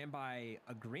then I ran by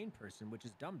a green person, which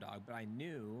is Dumb Dog. But I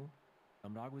knew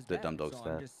Dumb Dog was dead. Dumb Dog's so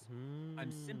dead. I'm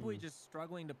simply just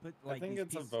struggling to put like. I think these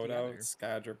it's a pieces vote together. out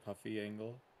Skadge or Puffy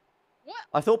angle. What?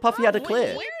 I thought Puffy had a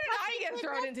clear. Where did I get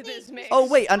thrown into this mix? Oh,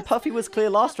 wait, and Puffy was clear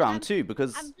last round, too,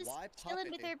 because... I'm just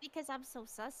chilling with her because I'm so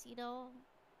sus, you know?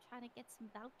 Trying to get some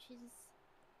vouchers.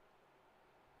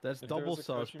 That's If there double was a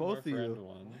sus, coaching both of you. boyfriend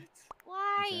one,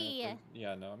 Why?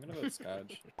 yeah, no, I'm gonna vote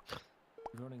Skadge.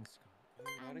 Voting Scott.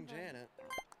 I'm voting Janet.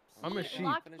 I'm a sheep.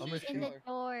 Locked I'm me a in the sheep.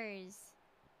 doors.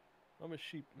 I'm a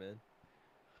sheep, man.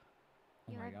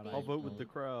 Oh my God, I'll vote with the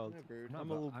crowd. I'm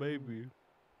a little baby.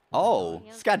 Oh,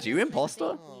 Skadge, you imposter?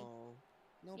 Oh,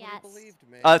 nobody Yes. believed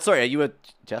me. Sorry, are you a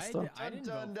jester? I didn't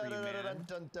vote for you, man.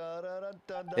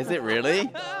 Is it really?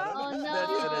 Oh no!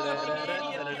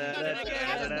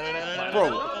 Bro.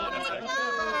 God.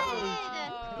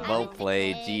 Well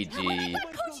played, GG. Oh my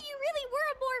God, Koji, you really were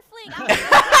a morphling.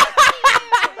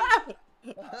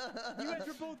 You guys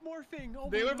were both morphing. Oh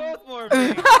They my were God. both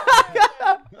morphing.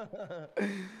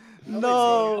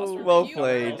 No, well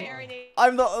played.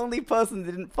 I'm the only person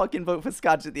that didn't fucking vote for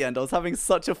Skadge at the end. I was having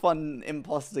such a fun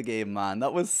imposter game, man.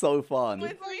 That was so fun. Well,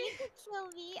 you could kill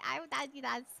me. I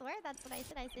swear that's what I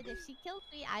said. I said if she kills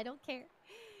me, I don't care.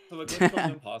 So the glitch was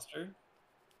an imposter.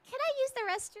 Can I use the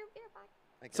restroom? Beer box?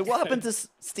 So what happened to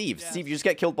Steve? Yes. Steve, you just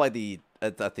get killed by the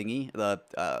thingy.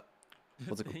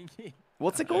 What's it called?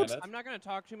 What's it called? I'm not gonna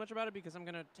talk too much about it because I'm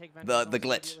gonna take vengeance. The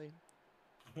glitch.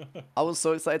 I was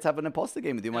so excited to have an imposter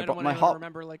game with you. I don't want My anyone to heart.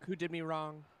 remember like who did me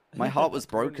wrong. My heart was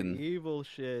broken. Evil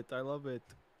shit. I love it.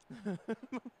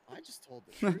 I just told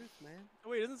the truth, man.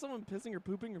 Wait, isn't someone pissing or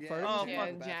pooping or Yeah, farting? oh, Yeah,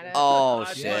 fuck. Janet. Oh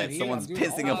Yeah, shit! me, Someone's I'm doing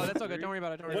pissing Oh, off. that's okay. Don't worry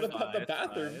about it. Don't worry What about it. about the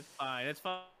bathroom? It's fine. It's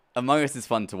fine. Among Us is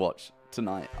fun to watch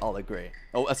tonight. I'll agree.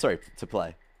 Oh, sorry, to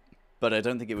play. But I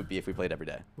don't think it would be if we played every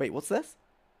day. Wait, what's this?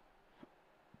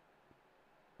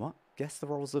 What? Guess the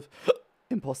roles of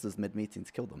imposters mid-meeting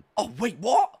to kill them. Oh, wait,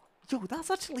 what? Yo,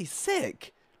 that's actually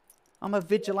sick. I'm a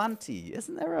vigilante.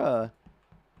 Isn't there a...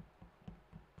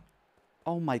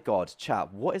 Oh my god,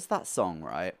 chat. What is that song,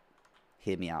 right?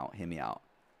 Hear me out. Hear me out.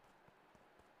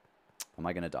 Am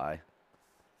I gonna die?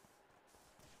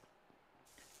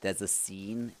 There's a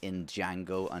scene in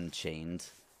Django Unchained.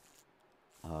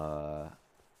 I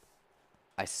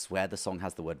swear the song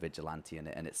has the word vigilante in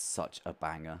it, and it's such a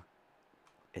banger.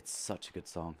 It's such a good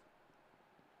song.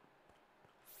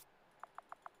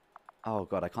 Oh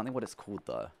god, I can't think what it's called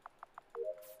though.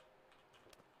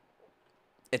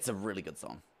 It's a really good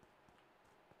song.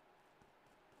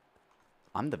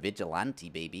 I'm the vigilante,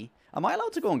 baby. Am I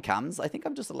allowed to go on cams? I think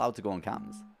I'm just allowed to go on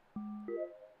cams.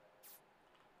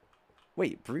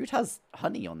 Wait, Brood has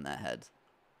honey on their head.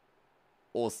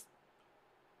 Or...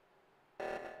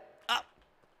 Ah!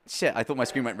 Shit, I thought my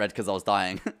screen went red because I was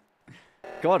dying.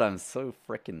 God, I'm so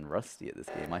freaking rusty at this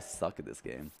game. I suck at this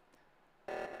game.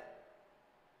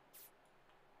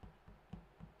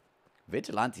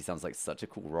 Vigilante sounds like such a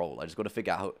cool role. I just got to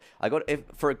figure out how...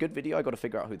 for a good video, I got to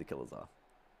figure out who the killers are.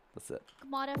 That's it.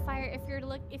 Modifier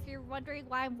if you're wondering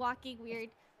why I'm walking weird.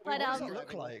 But What does it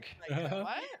look like?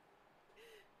 What?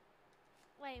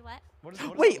 Wait,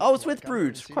 what? Wait, I was with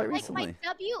Brood quite Like recently.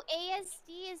 my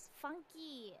WASD is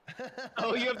funky.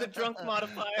 Oh, you have the drunk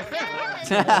modifier. Yes.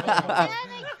 Then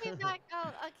I came back.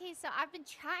 Oh, okay. So I've been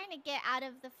trying to get out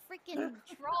of the freaking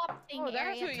drop thing Oh, that's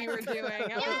area. what you were doing. I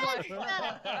Yes, was like,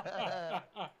 and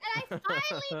I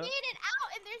finally made it out,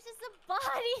 and there's just a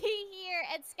body here.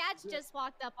 And Scatch just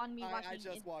walked up on me. I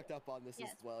just walked up on this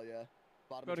as well, yeah.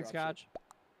 Bottom Voting drop Scotch. ship.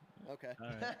 Okay. All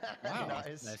right. Wow.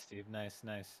 Nice, Steve. Nice,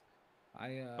 nice.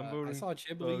 I voting. saw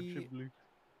Chibli.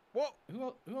 What?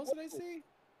 Who else did I see?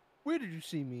 Where did you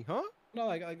see me, huh? No,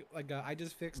 I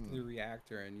just fixed the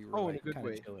reactor and you were Oh, like in a good kind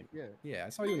way. of chilling. Yeah. Yeah, I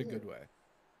saw you in a good way.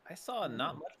 I saw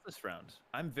not much this round.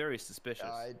 I'm very suspicious.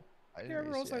 I didn't Whoever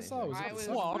really else see I saw was I was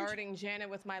Squad. guarding Janet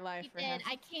with my life. He for did. him.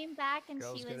 I came back and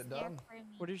Girls she get was it there done. for me.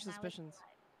 What are your and I was suspicions?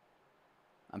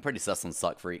 I'm pretty sus on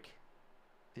Suck Freak.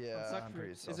 Yeah, Suck I'm Fruit.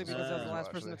 pretty Is sus it because I was the as last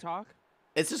well, person to actually. talk?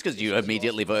 It's just because you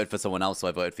immediately voted for someone else, so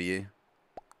I voted for you.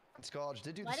 Scourge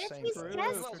did do What the if same he's thing.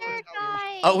 Chester,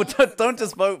 guys? Oh, don't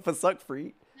just vote for Suck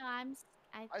Freak. No, I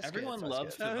Everyone skipped, I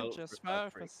loves skipped. to Don't vote just for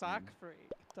vote for Freak. sock free.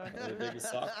 Baby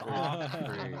sock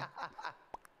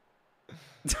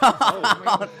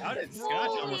How did Scotch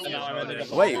almost Holy get out of there?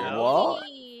 Wait, Wow. what?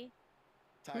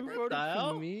 Who What voted the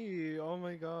hell? for me? Oh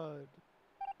my god.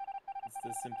 It's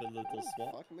the simple little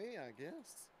swap. Fuck me, I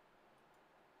guess.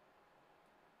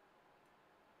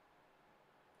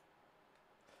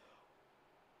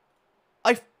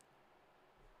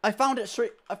 I found it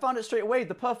straight away.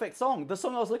 The perfect song. The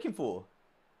song I was looking for.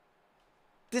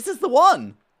 This is the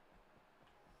one.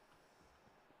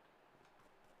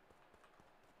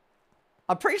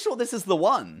 I'm pretty sure this is the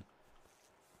one.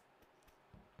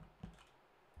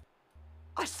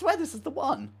 I swear this is the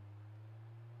one.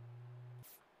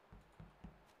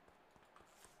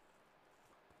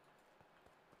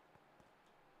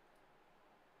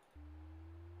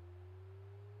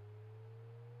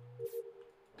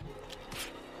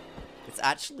 It's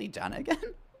actually Janet again?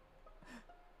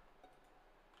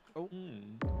 Oh.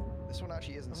 This one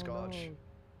actually isn't Scourge. no.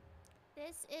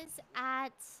 This is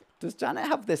at. Does Janet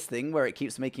have this thing where it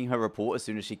keeps making her report as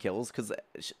soon as she kills? Because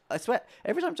I swear,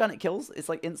 every time Janet kills, it's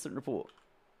like instant report.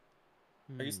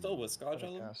 Are you still with Scotch,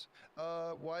 Ellen? Yes.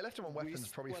 Well, I left him on weapons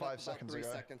probably split up 5 about seconds 3 ago.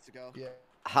 seconds ago.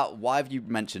 Yeah. Why have you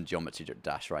mentioned Geometry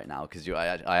Dash right now? Because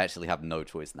I actually have no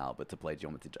choice now but to play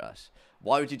Geometry Dash.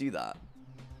 Why would you do that?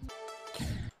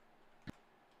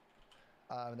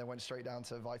 And then went straight down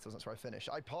to Vitals. That's where I finished.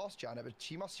 I passed Janet, but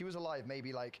she was alive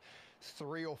maybe like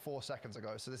 3 or 4 seconds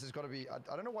ago. So this has got to be.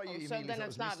 I don't know why you. Oh, so immediately then thought it it's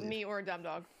was not Steve. me or Dumb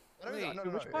Dog. Wait, no,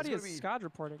 which it's body gotta is be- Scott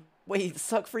reporting? Wait,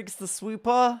 Suck Freak's the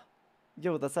swooper?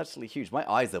 Yo, that's actually huge. My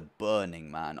eyes are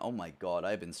burning, man. Oh my god,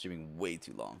 I've been streaming way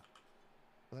too long.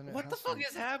 Well, then it What the has to fuck be-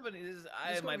 is happening?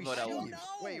 I It's gotta might be vote out. Steve.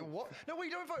 Wait, what? No,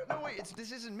 wait, don't vote. No, wait,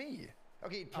 this isn't me.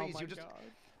 Okay, please, you just.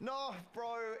 No,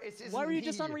 bro, it's. Why were you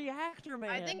just on reactor, man?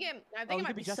 I think it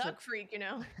might be suck freak, you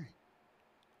know.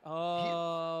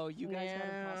 Oh, you guys got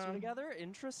imposter together?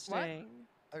 Interesting.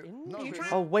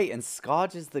 Oh wait, and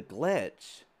Scarge is the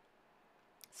glitch.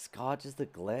 Scarge is the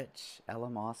glitch.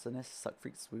 LM Arsonist, Suck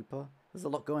Freak Swooper. There's a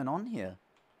lot going on here.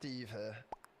 Steve here.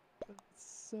 That's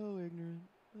so ignorant.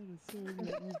 That is so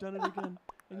ignorant. You've done it again.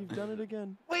 And you've done it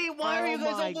again. Wait, why are you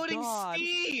guys all voting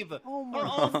Steve? Oh my Are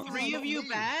all three of you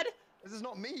bad? This is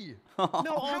not me.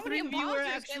 No, all three of you are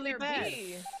actually bad.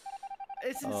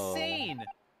 It's insane.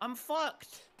 I'm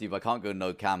fucked. Dude, I can't go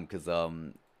no cam because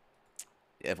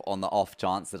if on the off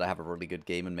chance that I have a really good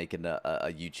game and making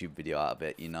a YouTube video out of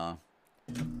it, you know.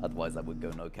 Otherwise, I would go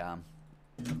no cam.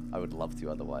 I would love to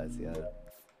otherwise, yeah.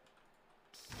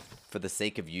 For the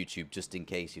sake of YouTube, just in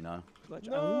case, you know.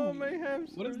 No, mayhem.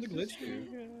 What does the glitch do?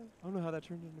 I don't know how that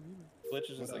turned into me.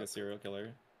 Glitch is just like a serial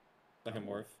killer. Like a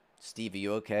morph. Steve, are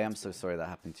you okay? I'm so sorry that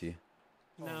happened to you.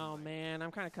 No, man,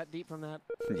 I'm kind of cut deep from that.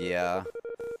 Yeah.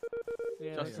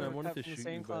 Yeah, Justin, I wanted to shoot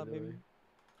you, by the way.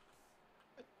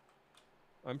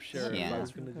 I'm sure I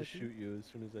was going to just shoot you as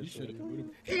soon as I saw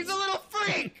you. He's a little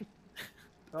freak!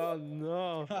 Oh,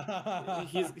 no.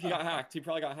 He got hacked. He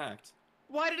probably got hacked.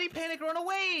 Why did he panic and run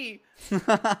away?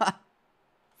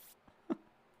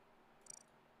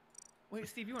 Wait,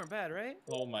 Steve, you weren't bad, right?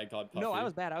 Oh my god, Puffy. No, I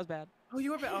was bad. I was bad. Oh,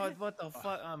 you were bad. Oh, what the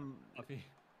fuck? Puffy,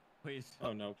 please.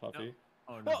 Oh no, Puffy.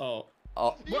 No. Oh no. Oh.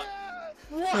 Oh. What?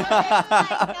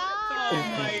 Oh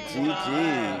my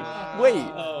GG. Wait,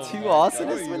 2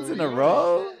 arsonist wins in a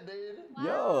row?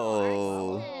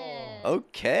 Yo.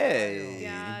 Okay.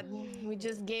 God, we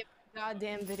just gave a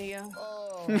goddamn video.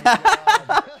 Oh,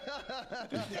 God.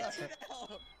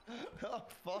 Oh,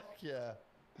 fuck yeah.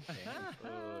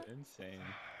 Insane.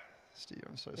 Steve,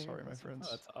 I'm so sorry, my friends.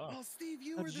 Oh, Steve,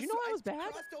 you were did you know I was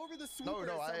bad? Over the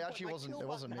No, I actually wasn't. It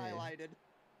wasn't me. Highlighted.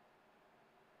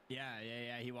 Yeah.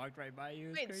 He walked right by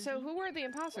you. Wait, so who were the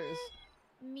imposters?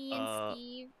 Me and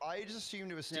Steve. I just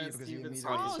assumed it was Steve because you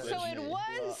immediately Oh, said so it it me,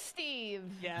 was Steve.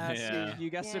 Yeah, Steve, you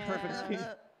guessed it perfectly.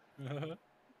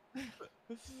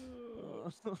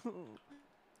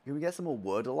 Can we get some more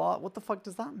word alert? What the fuck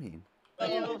does that mean?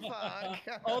 Oh,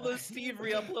 fuck. All those Steve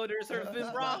re-uploaders have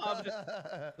been robbed.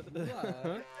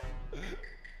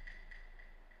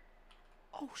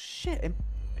 Oh shit.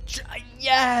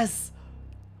 Yes!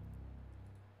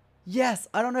 Yes!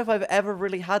 I don't know if I've ever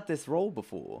really had this role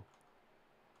before.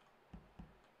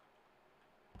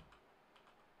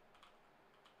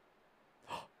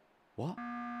 What?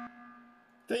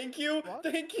 Thank you.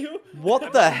 Thank you.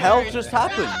 What the hell just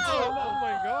happened? Oh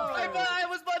my god. I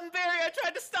was Button Berry. I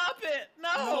tried to stop it.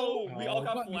 No. We all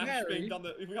got flashbanged on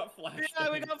the. We got flashbanged.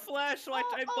 Yeah, we got flashed. So I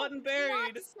Button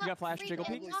Berried. You got flash jiggle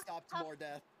peek? Probably stopped more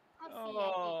death.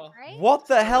 Oh. Right? What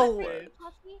the hell?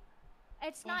 Puffy?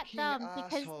 It's not dumb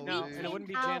because No, and it wouldn't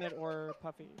be Janet or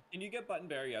Puffy. Can you get Button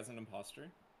Berry as an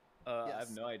imposter? I have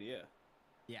no idea.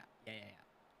 Yeah.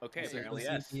 Okay, So apparently you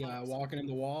yes. see me, walking in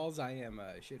the walls, I am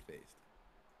shit-faced.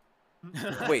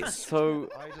 Wait, so...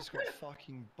 I just got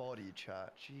fucking body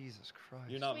chat. Jesus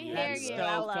Christ. You're not We muted. hear That's you, so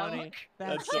Ella. funny.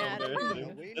 That's so sad.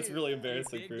 embarrassing. That's really You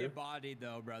embarrassing did for you. get bodied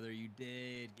though, brother. You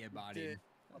did get bodied.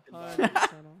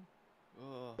 100%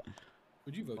 on.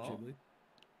 Would you vote Oh. Chibley?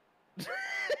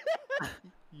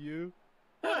 You?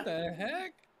 What the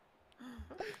heck?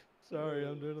 Sorry,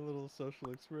 I'm doing a little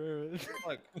social experiment.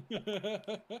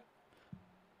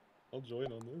 I'll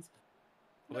join on this.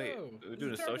 Wait, No, we're it's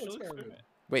doing a a terrible social experiment. experiment.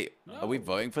 Wait, are we No.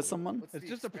 voting for someone? What's It's the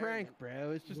just a prank, experiment?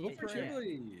 bro. It's just Vote for a prank.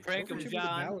 Chibley. Prank Vote for him, Chibley to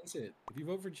John. balance it. If you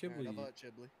vote for Alright, Chibley, how about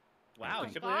Chibley? Wow, Oh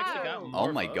Chibley actually got my more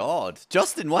Oh my votes. god.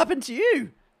 Justin, what happened to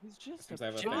you? He's just Because a I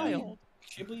have a child.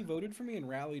 Chibley voted for me and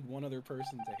rallied one other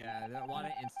person to Yeah, there are a lot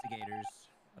of instigators.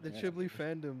 The Chibley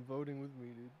fandom voting with me,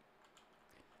 dude.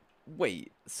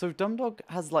 Wait, so Dumdog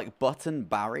has like Button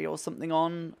Barry or something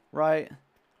on, right?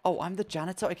 Oh, I'm the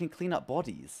janitor. I can clean up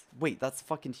bodies. Wait, that's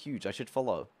fucking huge. I should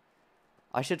follow.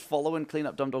 I should follow and clean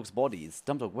up Dumdog's bodies.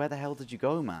 Dumdog, where the hell did you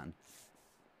go, man?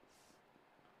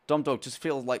 Dumdog, just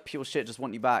feels like pure shit. Just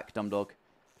want you back, Dumdog.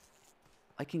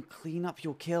 I can clean up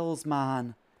your kills,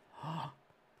 man.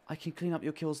 I can clean up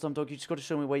your kills, Dumdog. You just got to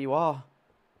show me where you are.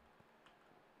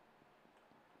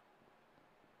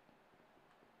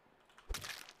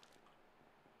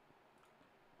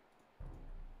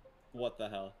 What the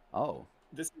hell? Oh.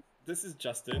 This is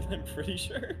Justin. I'm pretty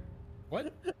sure.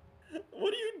 What?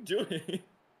 What are you doing?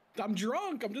 I'm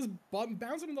drunk. I'm just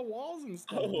bouncing in the walls and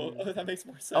stuff. Oh, that makes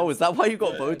more sense. Oh, is that why you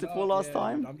got Yeah, voted no, for last yeah,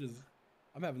 time?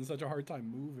 I'm having such a hard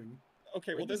time moving.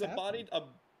 Okay, well, Where'd there's this a happen? body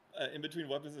in between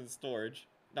weapons and storage.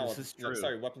 No, This is true.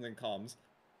 sorry, weapons and comms.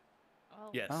 Oh.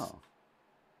 Yes. Oh.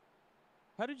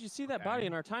 How did you see that body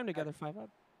in our time together, 5-Up?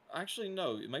 Actually,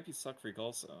 no. It might be Suck Freak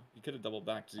also. You could have doubled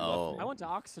back. Oh. I went to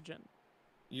Oxygen.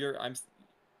 I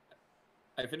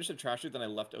finished the trash chute, then I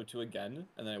left O2 again,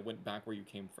 and then I went back where you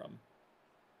came from.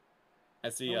 I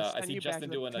see Justin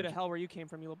doing a hell where you came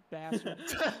from, you little bastard.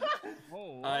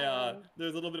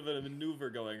 There's a little bit of a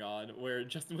maneuver going on where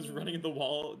Justin was running in the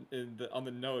wall on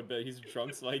the node, but he's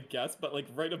drunk, so I guess. But like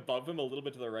right above him, a little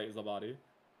bit to the right, is a body.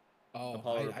 Oh,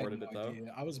 Apollo I reported had it no though.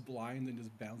 idea. I was blind and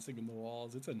just bouncing in the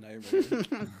walls. It's a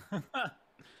nightmare.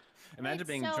 Imagine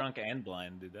being drunk and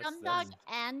blind, dude. Dumdog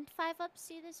and 5-Up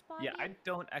see this body? Yeah, I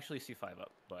don't actually see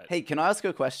 5-Up, but... Hey, can I ask you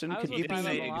a question? Could you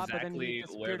say exactly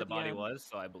where the body was,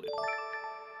 so I believe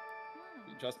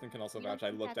him. Justin can also vouch. I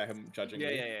looked at him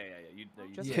judgingly.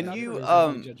 Yeah. Can you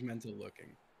judgmental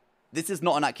looking? This is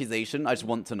not an accusation. I just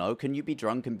want to know. Can you be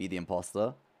drunk and be the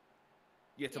imposter?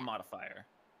 Yeah, it's a modifier.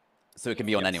 So it can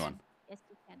be on anyone. Yes,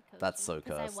 you can, Koji. That's so cursed.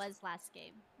 Because I was last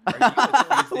game.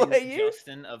 Are you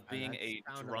Justin of being a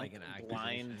drunk,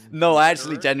 blind... No, I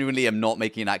actually genuinely am not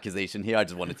making an accusation here. I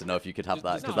just wanted to know if you could have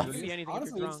that. Cause Honestly,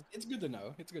 it's good to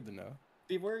know. It's good to know.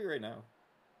 Steve, where are you right now?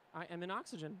 I am in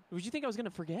Oxygen. Would you think I was going to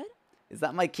forget? Is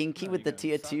that my kinky with the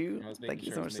tier 2? Thank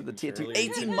you so much for the tier 2.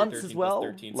 18 months as well.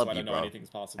 13, Love so you, bro.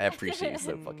 I appreciate you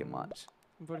so fucking much.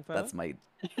 That's my...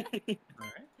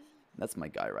 That's my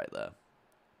guy right there.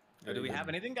 Do we have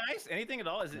anything, guys? Anything at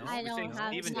all? Is it I don't have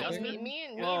Steve and nothing. Justin? Me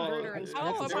and Bruder and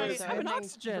stuff. I'm in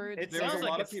Oxygen. It sounds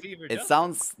like it's Steve or It Justin.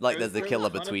 sounds like there's a killer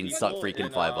between Suck Freak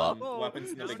and 5-Up.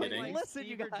 Weapons in the beginning. Listen,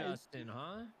 you guys. Justin,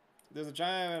 huh? There's a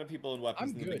giant amount of people in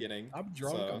weapons in the beginning. I'm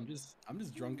drunk. So. I'm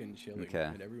just drunk and chilling. Okay.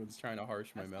 And everyone's trying to harsh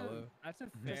my mellow. That's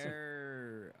a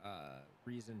fair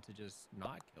reason to just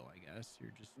not kill, I guess.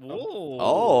 You're just.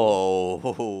 Oh.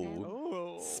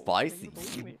 Spicy.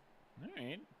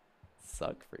 Alright.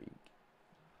 Suck Freak.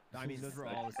 I mean, those were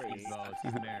all Steve votes.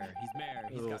 He's mayor. He's mayor.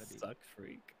 He's gotta be. Suck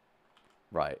Freak.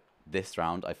 Right. This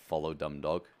round, I follow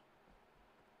Dumdog.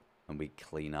 And we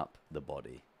clean up the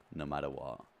body. No matter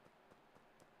what.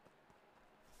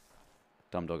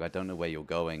 Dumdog, I don't know where you're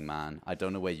going, man. I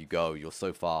don't know where you go. You're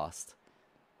so fast.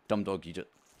 Dumdog, you just...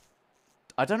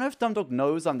 I don't know if Dumdog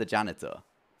knows I'm the janitor.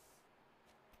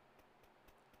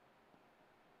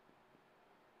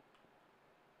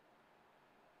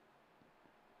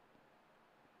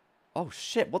 Oh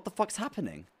shit, what the fuck's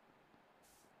happening?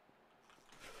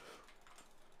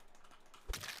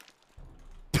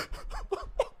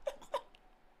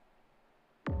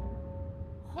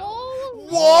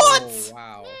 What? Oh,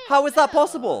 wow. How is that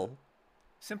possible?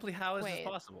 Simply, how is this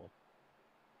possible?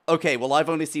 Okay, well, I've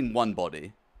only seen one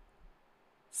body.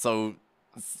 So...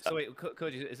 So wait,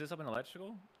 Koji, is this up in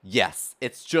electrical? Yes,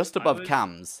 it's just above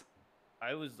cams.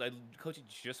 Koji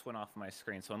just went off my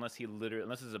screen, so unless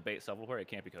it's a bait self-report, it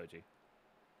can't be Koji.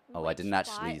 Oh, I didn't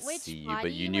actually see you,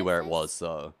 but you knew where it was,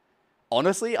 so...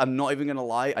 Honestly, I'm not even gonna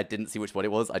lie, I didn't see which one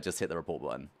it was, I just hit the report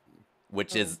button.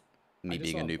 Which is me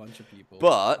being a noob.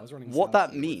 But, what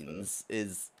that means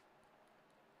is...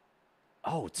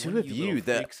 Oh, two of you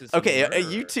that... Okay, are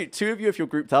you two of you, if you're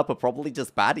grouped up, are probably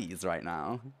just baddies right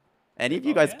now. Any of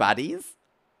you guys baddies?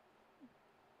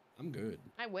 I'm good.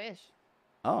 I wish.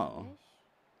 Oh.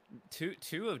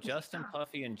 Two of Justin,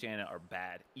 Puffy, and Janet are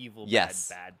bad. Evil, yes,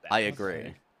 bad. I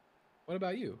agree. What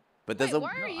about you? But there's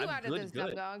why are you out of this,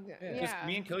 Dumdog? Yeah.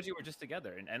 Me and Koji were just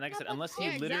together, and like I said, unless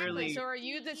he literally... Exactly. So are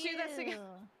you the two that's together?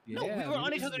 No, we were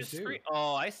on each other's screen.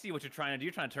 Oh, I see what you're trying to do.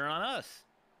 You're trying to turn on us.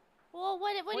 Well,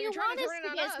 what do you want us to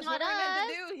do? It's not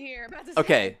us.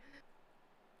 Okay.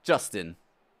 Justin.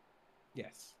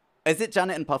 Yes. Is it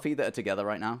Janet and Puffy that are together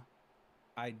right now?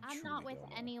 I'm not with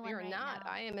anyone. You're right not.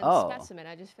 now. I am in Specimen.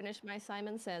 I just finished my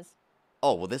Simon Says.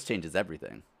 Oh, well, this changes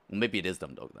everything. Well, maybe it is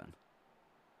Dumdog then.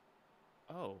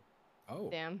 Oh. Oh.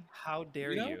 Damn. How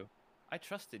dare you? I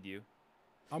trusted you.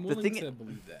 I'm willing to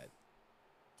believe that.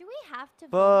 Do we have to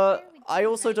But vote here? I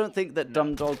also don't think that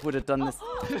Dumdog would have done this.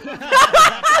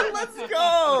 Let's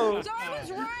go! Dog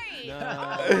was right!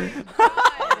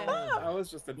 That was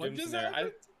just a dim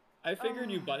snare. I figured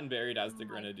you button buried as the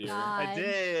Grenadier. I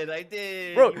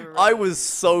did. Bro, I was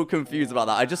so confused about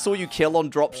that. I just saw you kill on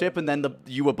dropship and then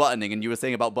you were buttoning and you were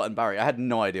saying about button Barry. I had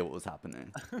no idea what was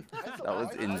happening. That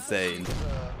was insane.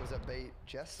 It was a bait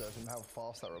Jester from how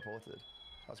fast that reported.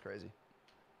 That's crazy.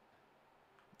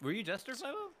 Were you Jester,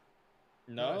 Flybo?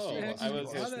 No, I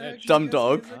was a snitch.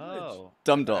 Dumdog. Oh.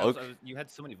 Dumdog. You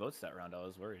had so many votes that round, I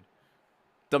was worried.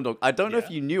 Dumdog, I don't know if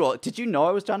you knew. Did you know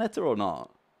I was janitor or not?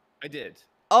 I did.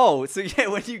 Oh, so yeah,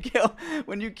 when you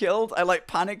killed, I like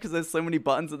panicked because there's so many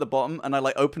buttons at the bottom, and I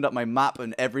like opened up my map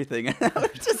and everything, and I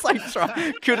was just like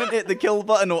couldn't hit the kill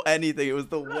button or anything. It was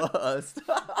the worst.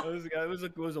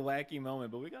 it was a wacky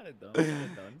moment, but we got it done.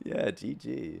 Yeah,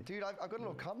 GG. Dude, I've got a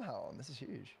little cum on. This is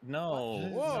huge. No.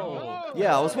 Whoa.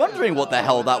 Yeah, I was wondering what the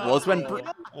hell that was when.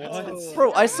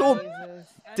 Bro, I saw.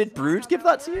 Did Brood give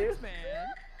that to you?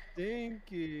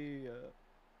 Stinky.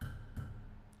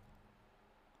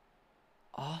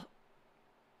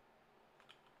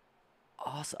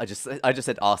 I just said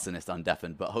arsonist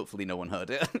undeafened, but hopefully no one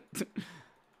heard it.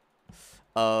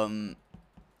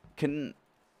 Can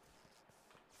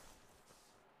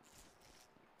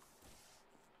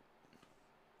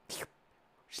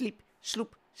sleep,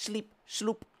 sloop, sleep,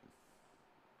 sloop.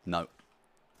 No.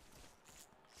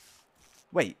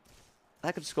 Wait,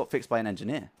 that just got fixed by an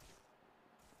engineer.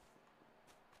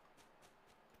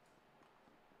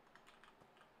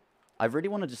 I really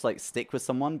want to just, like, stick with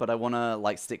someone, but I want to,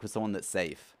 like, stick with someone that's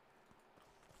safe.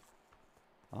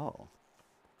 Oh.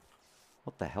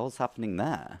 What the hell's happening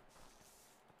there?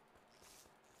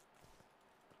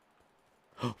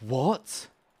 What?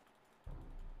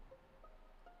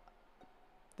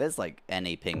 There's, like,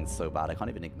 NA pings so bad, I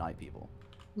can't even ignite people.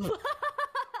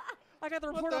 I got the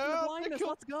report off the blindness.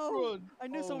 Let's go. I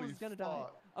knew someone was gonna die.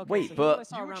 Okay, wait, so but I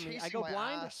saw around me. I go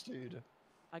blind. Ass, dude.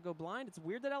 I go blind. It's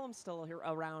weird that Elm's still here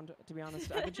around, to be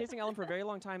honest. I've been chasing Elm for a very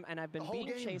long time, and I've been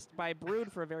being chased by Brood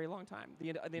for a very long time.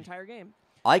 The entire game.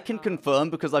 I can confirm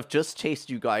because I've just chased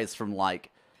you guys from,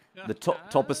 like, the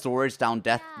top of storage down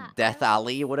Death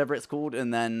Alley or whatever it's called,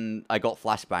 and then I got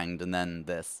flashbanged, and then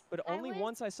this. But only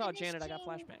once I saw Janet, I got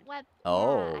flashbanged.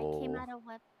 Oh. I came out of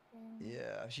weapons.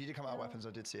 Yeah, she did come out of weapons. I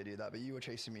did see her do that, but you were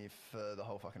chasing me for the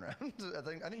whole fucking round.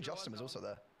 I think Justin was also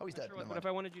there. Oh, he's dead. Sure, but if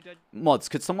I wanted you dead. Mods,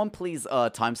 could someone please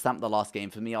timestamp the last game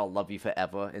for me? I'll love you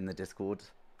forever in the Discord.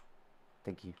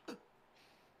 Thank you.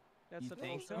 That's the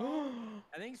thing.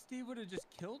 I think Steve would have just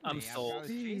killed me. I'm sold. I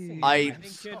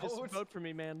think you just vote for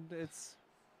me, man.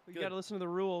 You gotta listen to the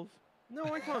rules. No,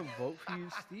 I can't vote for you,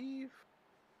 Steve.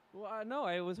 Well, no,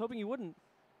 I was hoping you wouldn't.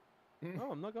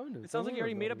 No, I'm not going to. It sounds like you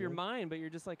already made up your mind, but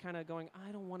you're just like kind of going,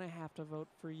 I don't want to have to vote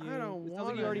for you. I don't it sounds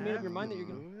like you already made up your mind that you're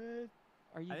gonna.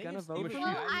 Are you gonna vote for me?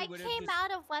 Well, I came out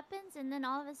of weapons, and then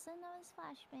all of a sudden I was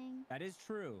flashbang. That is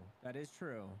true. That is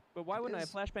true. But why wouldn't I have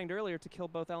flashbanged earlier to kill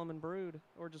both Elm and Brood,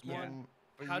 or just one?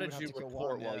 How did you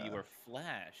report while you were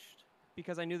flashed?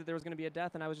 Because I knew that there was going to be a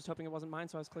death, and I was just hoping it wasn't mine,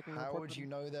 so I was clicking the report. How would you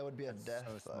know there would be a death?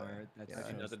 So smart.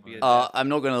 I'm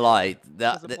not gonna lie.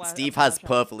 That Steve has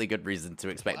perfectly good reason to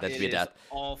expect there to be a death. It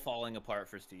is all falling apart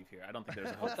for Steve here. I don't think there's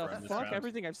a hope What for the him this fuck? round.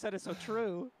 Everything I've said is so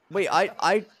true. Wait,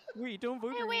 Wait, don't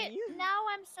vote for Wait, me. now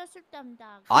I'm such a dumb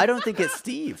dog. I don't think it's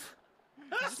Steve.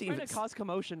 He's trying to cause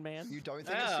commotion, man. You don't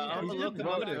think it's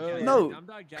Steve? No,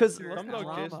 because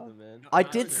I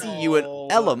did see you and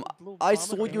Ellum. I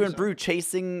saw you and Brew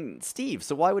chasing Steve.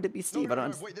 So why would it be Steve? No, I don't no,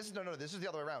 understand. wait, this is the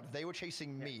other way around. They were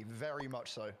chasing me, very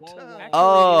much so. Actually,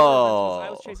 Oh. I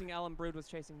was chasing Elm, Brood was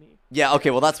chasing me. Yeah. Okay.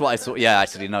 Well, that's what I saw. Yeah.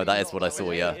 Actually, no. That is what I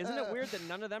saw. Yeah. Isn't it weird that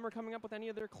none of them are coming up with any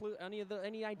other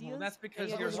any ideas? Well, that's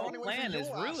because your whole plan is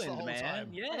ruined, man.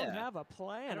 I don't have a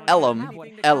plan. Ellum.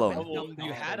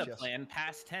 You had a plan,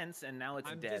 past tense, and now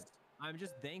it's dead. I'm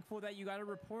just thankful that you got a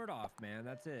report off, man.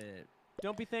 That's it.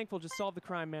 Don't be thankful. Just solve the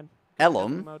crime, man.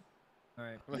 Ellum. All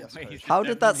right. Yes, How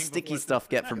did that sticky stuff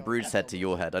get from Brood's head to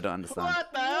your head? I don't understand.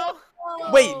 What the hell?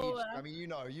 Wait. I mean, you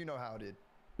know how it did.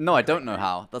 No, I don't know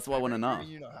how. That's what I want to know. I mean,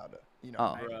 you know how to. You know.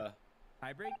 Oh.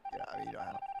 High break? Yeah, I mean, you know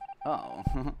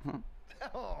how.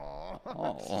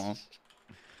 Oh.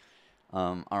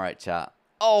 Oh. All right, chat.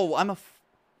 Oh, I'm a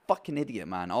fucking idiot,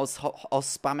 man. I was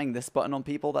spamming this button on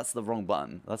people. That's the wrong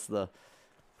button. That's the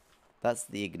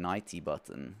ignitey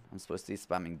button. I'm supposed to be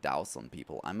spamming douse on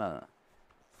people. I'm an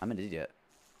idiot.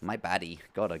 My baddie.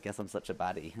 God, I guess I'm such a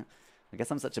baddie. I guess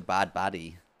I'm such a bad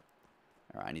baddie.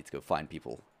 All right, I need to go find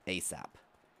people ASAP.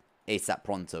 ASAP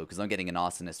pronto, because I'm getting an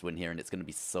arsonist win here, and it's gonna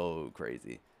be so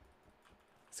crazy.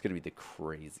 It's gonna be the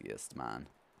craziest, man.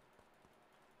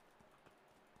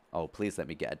 Oh, please let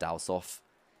me get a douse off.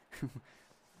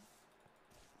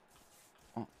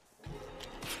 Oh.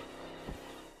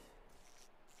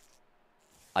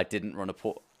 I didn't want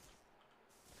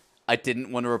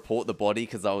to report the body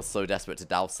because I was so desperate to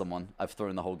douse someone. I've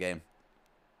thrown the whole game.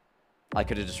 I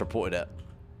could have just reported it.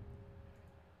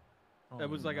 That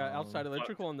was like an outside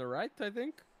electrical on the right, I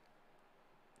think.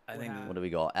 What do we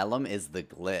got? Ellum is the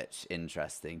glitch.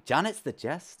 Interesting. Janet's the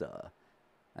jester.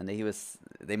 And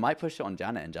they might push it on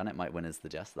Janet, and Janet might win as the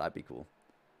jester. That'd be cool.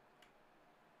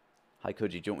 Hi,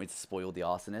 Koji. Do you want me to spoil the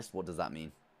arsonist? What does that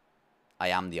mean? I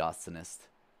am the arsonist.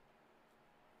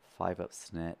 5-up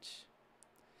snitch.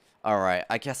 Alright,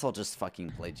 I guess I'll just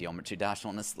fucking play Geometry Dash,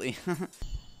 honestly.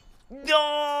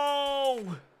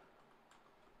 No!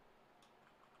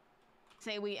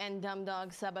 Say we end Dumb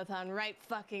Dog Subathon right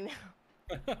fucking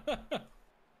now.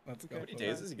 Let's go. How many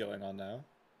days is he going on now?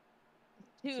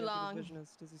 Too long.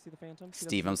 Does he see the Phantom?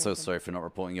 Steve, I'm so sorry for not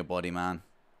reporting your body, man.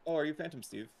 Oh, are you Phantom,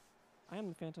 Steve? I am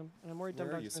the Phantom, and I'm worried Where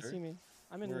Dumb are Dog's you, gonna sir? see me.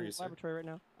 I'm in Where are the you, sir? laboratory right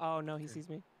now. Oh no, he sees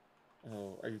me.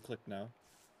 Oh, are you clicked now?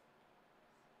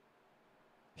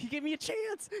 He gave me a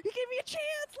chance! He gave me a chance!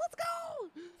 Let's go!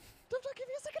 Dumb Dog, give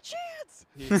me a second chance!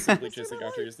 He's simply chasing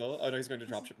after you still. Oh no, he's going to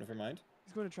dropship. Never mind.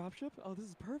 He's going to dropship? Oh, this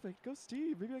is perfect. Go,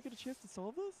 Steve. Maybe I get a chance to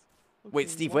solve this? Wait,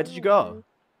 Okay, Steve, where did you why- go?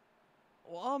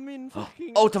 Well, I'm in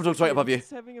fucking... Oh, Dumb Dog's right above you. He's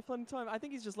having a fun time. I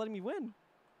think he's just letting me win.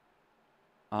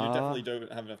 You definitely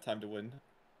don't have enough time to win.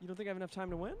 You don't think I have enough time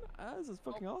to win? This is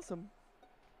fucking awesome.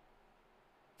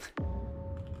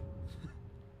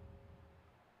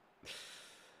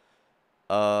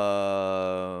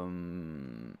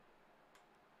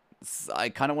 I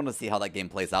kind of want to see how that game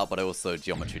plays out, but I also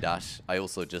Geometry Dash. I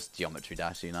also just Geometry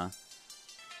Dash, you know?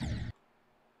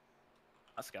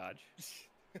 A Scotch.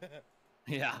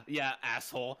 yeah,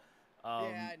 asshole. Yeah,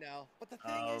 I know. But the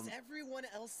thing is, everyone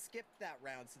else skipped that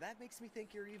round, so that makes me think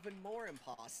you're even more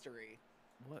impostery.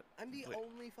 What? I'm the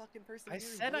only fucking person I here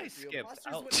who said I voted for you. skipped.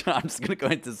 Imposters I'm just gonna go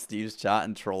into Steve's chat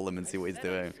and troll him and see what he's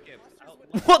doing.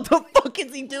 skipped. What the fuck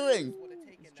is he doing?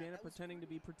 Is Janet pretending to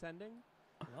be pretending?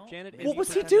 No, Janet What is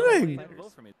was he pretending. doing?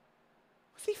 Vote for me.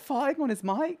 Was he firing on his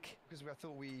mic? Because I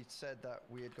thought we said that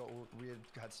we had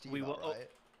had Steve We out, will- right?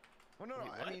 Well, no,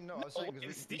 Wait, I what? mean, no, I was saying because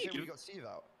we said we Steve. got Steve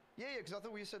out. Yeah, because I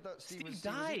thought we said that Steve was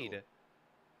Steve Steve was evil. died.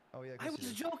 Oh yeah, I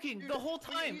was joking the whole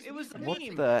time. It was a What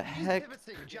meme. the heck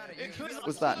It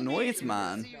was that noise,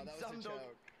 man? No, that was a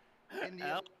joke. In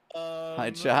the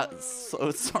Hi chat,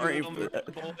 so sorry for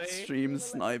that stream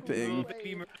sniping.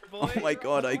 Oh my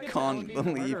god, I can't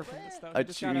believe I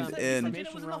tuned in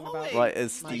right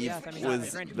as Steve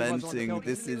was venting.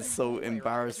 This is so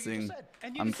embarrassing.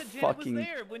 I'm fucking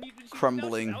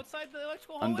crumbling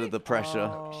under the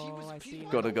pressure. Oh, I see.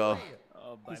 Gotta go.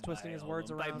 Oh, He's twisting his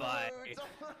words Bye around. bye.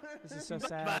 This is so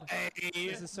sad.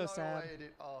 This is so sad.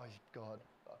 Oh god.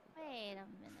 Wait a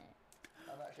minute.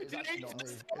 It's actually not me.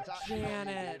 It's actually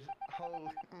Janet. Oh,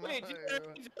 Wait, no.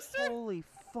 Holy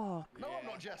fuck. No, I'm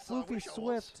not Jester. I Luffy wish I was.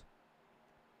 Swift.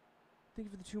 Thank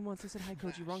you for the 2 months. I said hi,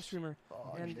 Koji, wrong streamer.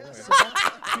 Oh, And yeah.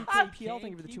 PL,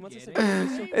 thank you for the 2 months. I said,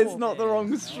 "You're so It's cool." not the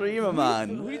wrong streamer, man.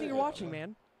 Who do you think you're watching,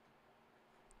 man?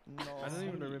 No. I don't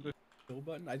even remember the kill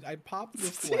button. I popped the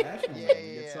flash. and Yeah, get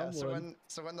yeah, yeah. someone.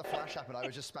 So when the flash happened, I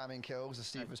was just spamming kills as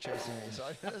Steve was chasing me. So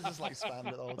I was just like spammed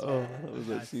it the whole Oh, time. that was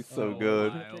actually so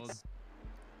good. wild.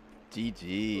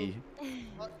 GG.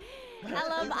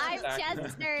 I'm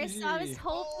Chester, so I was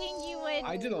hoping you would.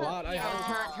 I did a lot. I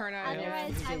Yeah. Turn out.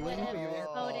 Otherwise, I would have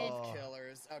voted.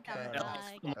 Killers. Okay. Yeah.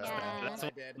 That's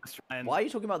what I did. let's try and- Why are you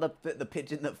talking about the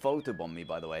pigeon that photobombed me,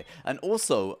 by the way? And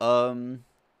also,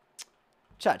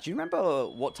 chat, do you remember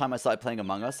what time I started playing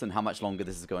Among Us and how much longer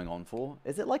this is going on for?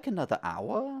 Is it like another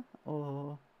hour?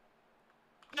 Or...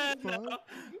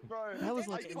 Bro, That was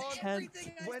like I thought intense.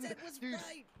 everything I When, said was dude,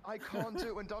 right. I can't do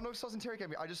it. When Domino's starts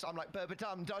interrogating me, I'm like, but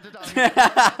dum da da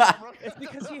dum. It's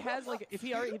because he has like if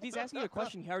he's asking you a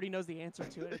question, he already knows the answer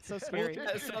to it. It's so scary.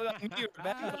 Yeah, so I knew you were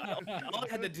bad. All I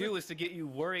had to do was to get you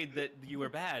worried that you were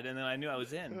bad, and then I knew I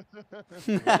was in. What is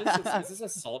this? Is this a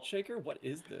salt shaker? What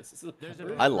is this? This is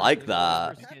a I like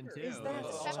that. Is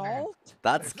that salt?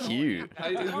 That's cute.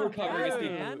 you were covering it,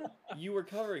 Steve. Man. You were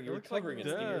covering. You were covering it,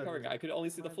 Steve. You were covering it. I could only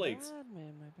see the flakes. Bad,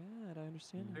 man, my bad. I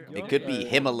understand. It could be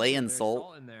Himalayan There's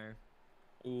salt. in there.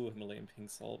 Ooh, Himalayan pink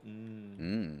salt.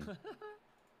 Mmm.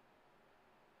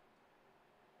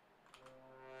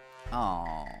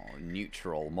 Oh,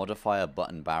 neutral. Modifier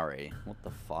button Barry. What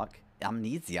the fuck?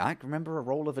 Amnesiac? Remember a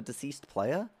role of a deceased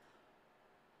player?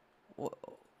 What?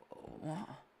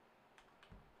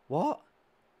 What?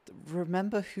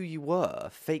 Remember who you were.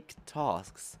 Fake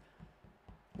tasks.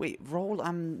 Wait, role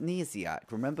amnesiac.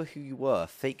 Remember who you were.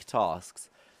 Fake tasks.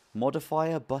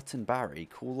 Modifier button Barry.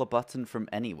 Call a button from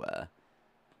anywhere.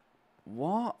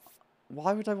 What?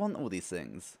 Why would I want all these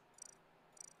things?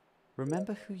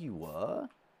 Remember who you were?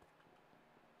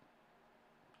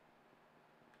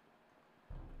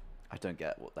 I don't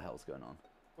get what the hell's going on.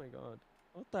 Oh my god.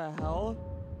 What the hell?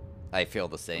 I feel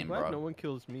the I'm same, glad bro. no one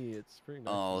kills me. It's pretty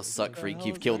nice. Oh, What suck the freak, hell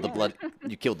you've is killed the that? blood.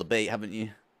 You killed the bait, haven't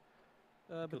you?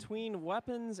 Between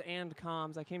weapons and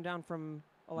comms, I came down from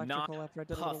electrical Not after I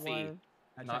did a little Puffy. wire.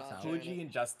 Not Koji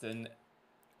and Justin.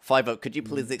 5-0, could you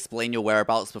please explain your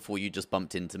whereabouts before you just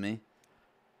bumped into me?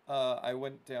 I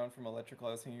went down from electrical.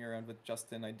 I was hanging around with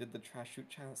Justin. I did the trash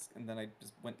chute task, and then I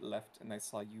just went left, and I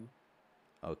saw you.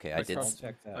 Okay, I did.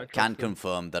 check that. Can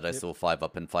confirm that I saw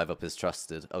 5-up, and 5-up is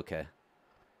trusted. Okay.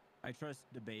 I trust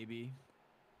the baby.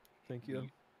 Thank you.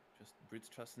 Just Brutes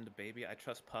trusting the baby. I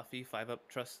trust Puffy. 5-up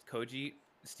trust Koji.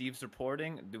 Steve's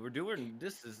reporting. We're doing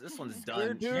this one's done.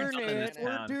 We're doing it.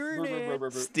 We're doing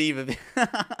it. Steve.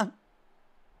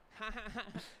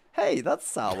 Hey, that's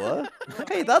sour.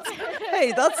 Hey,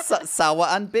 that's sour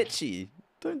and bitchy.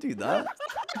 Don't do that.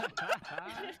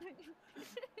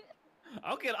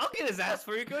 I'll get his ass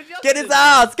for you, Koji. Get his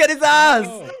ass! Get his ass!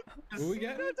 Oh, who we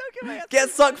get? Get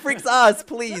Suck Freak's ass,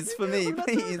 please, for me,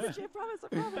 please. I promise.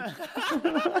 We're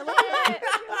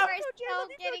still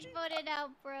getting voted out,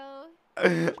 bro.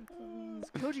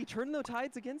 Koji, turn the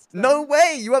tides against them. No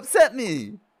way! You upset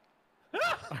me!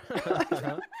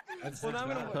 Well, now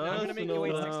I'm gonna make you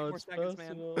wait 64 seconds,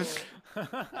 man.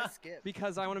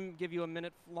 Because I want to give you a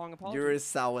minute-long apology. You're a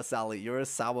sour Sally. You're a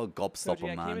sour gobstopper,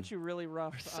 Koji, man. I came at you really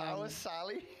rough. Sour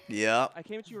Sally? Yeah. I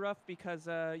came at you rough because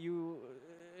you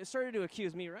started to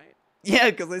accuse me, right?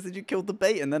 Yeah, because I said you killed the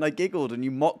bait, and then I giggled, and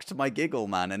you mocked my giggle,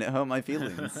 man, and it hurt my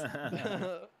feelings.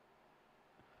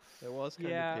 It was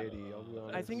kind of shady, I'll be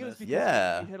honest. I think it was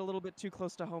because you hit a little bit too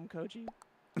close to home, Koji.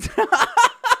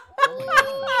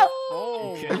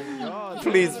 Oh my god.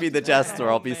 Please be the jester.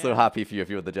 I'll be so happy for you if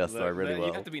you're the jester. I really will.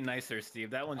 You have to be nicer,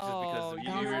 Steve. That one's just because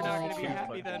you were not going to be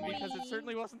happy then because it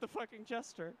certainly wasn't the fucking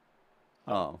jester.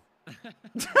 Oh.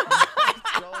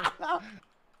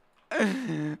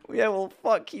 Yeah, well,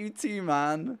 fuck you too,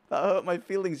 man. That hurt my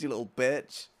feelings, you little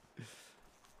bitch.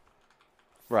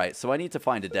 Right, so I need to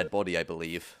find a dead body, I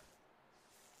believe.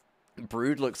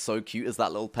 Brood looks so cute as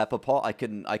that little pepper pot. I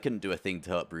couldn't do a thing to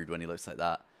hurt Brood when he looks like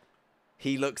that.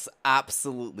 He looks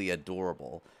absolutely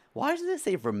adorable. Why does it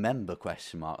say remember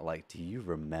question mark? Like, do you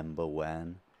remember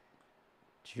when?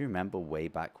 Do you remember way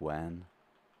back when?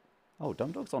 Oh,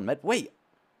 Dumdog's on med. Wait,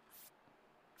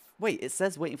 it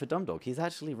says waiting for Dumdog. He's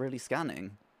actually really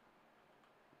scanning.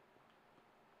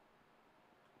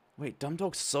 Wait,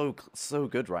 Dumdog's so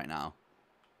good right now.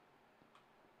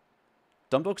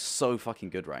 Dumdog's so fucking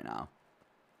good right now.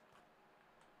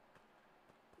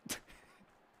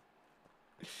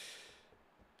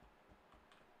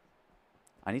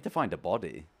 I need to find a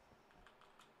body.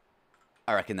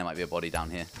 I reckon there might be a body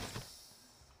down here.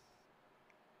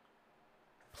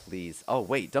 Please. Oh,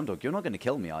 wait, Dumdog, you're not going to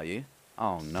kill me, are you?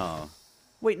 Oh, no.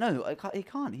 Wait, no, he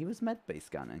can't. He was med-based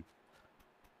scanning.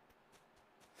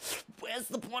 Where's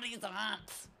the bodies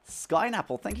at?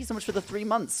 Skynapple, thank you so much for the 3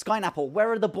 months. Skynapple,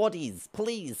 where are the bodies?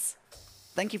 Please.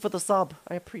 Thank you for the sub.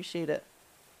 I appreciate it.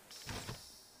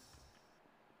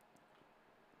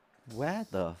 Where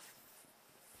the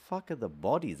fuck are the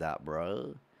bodies at,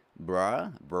 bro?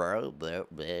 Bruh. Bruh. Bruh.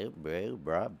 Bruh. Bruh.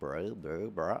 Bruh. Bruh. Bruh.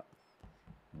 Bruh. Bruh.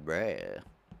 Bruh.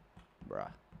 Bruh.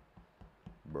 Bruh.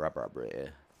 Bruh. Bruh.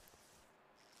 Bruh.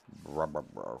 Bro.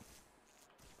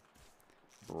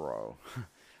 Bro.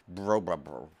 Bro. Bro.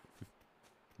 Bro.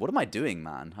 What am I doing,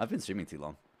 man? I've been streaming too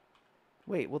long.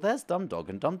 Wait, well, there's Dumdog,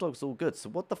 and Dumdog's all good. So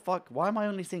what the fuck? Why am I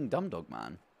only seeing Dumdog,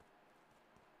 man?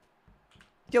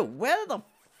 Yo, where the...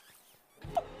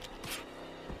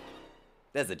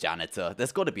 There's a janitor.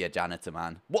 There's got to be a janitor,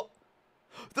 man. What?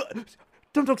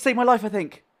 Dumdog saved my life, I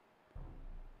think.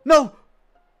 No!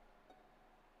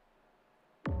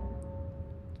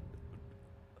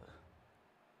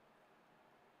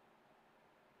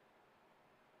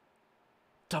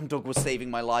 Dumdog was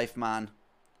saving my life, man.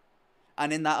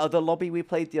 And in that other lobby we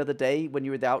played the other day, when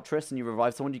you were the Outress and you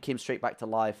revived someone, you came straight back to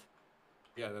life.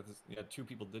 Yeah, two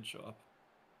people did show up.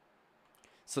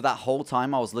 So that whole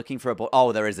time I was looking for a body.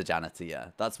 Oh, there is a janitor,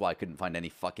 yeah. That's why I couldn't find any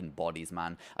fucking bodies,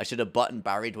 man. I should have button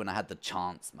buried when I had the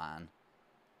chance, man.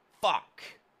 Fuck.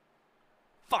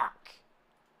 Fuck.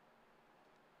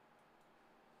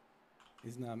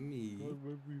 It's not me.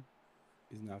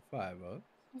 It's not 5-up.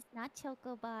 It's not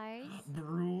Choco Bars.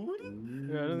 Brood?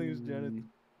 Yeah, I don't think it's Janet.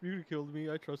 You could have killed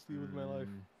me. I trust you with my life.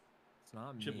 It's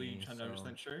not me. Chiblee, you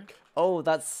 100% sure? Oh,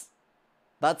 that's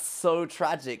so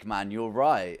tragic, man. You're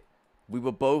right. We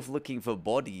were both looking for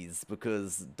bodies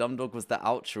because Dumdog was the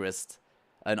altruist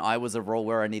and I was a role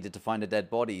where I needed to find a dead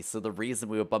body. So the reason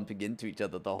we were bumping into each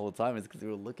other the whole time is because we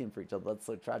were looking for each other. That's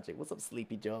so tragic. What's up,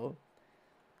 Sleepy Joe?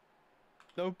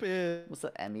 Dope it. What's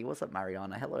up, Emmy? What's up,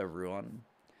 Mariana? Hello, everyone.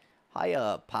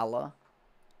 Hi, Pala.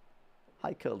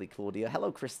 Hi, Curly Claudia. Hello,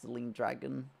 Crystalline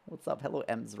Dragon. What's up? Hello,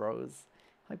 Ems Rose.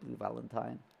 Hi, Blue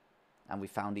Valentine. And we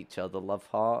found each other, Love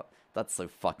Heart. That's so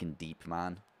fucking deep,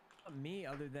 man. Not me,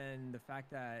 other than the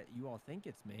fact that you all think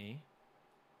it's me.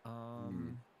 I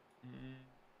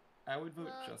would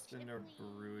vote Justin or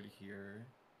Brood here.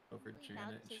 over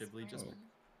Janet and Shibley just.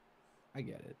 I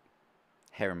get it.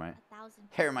 Hair in my 1,000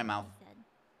 hair in my mouth.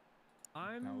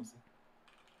 said.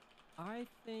 I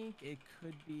think it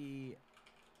could be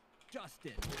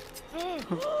Justin.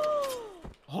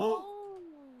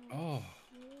 Oh.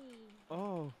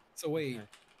 Oh. So wait,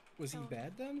 was he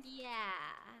bad then? Yeah.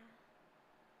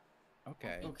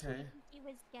 Okay. I think he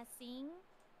was guessing,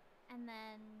 and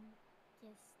then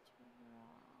guessed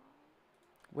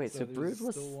wrong. Wait, so Brood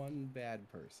was still one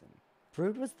bad person.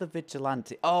 Brood was the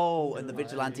vigilante. Oh, and the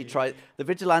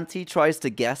vigilante tries to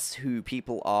guess who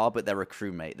people are, but they're a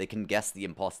crewmate. They can guess the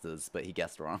imposters, but he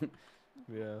guessed wrong.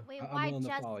 Yeah. Wait, I'm why willing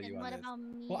to follow Justin? you on What this. about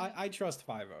me? Well, I trust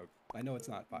 5-0. I know it's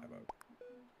not 5-0.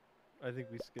 I think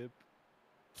we skip.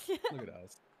 Look at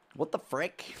us. What the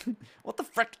frick? What the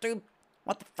frick, dude?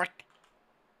 What the frick?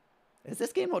 Is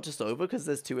this game not just over because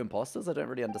there's 2 imposters? I don't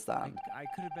really understand. I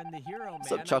could have been the hero, man.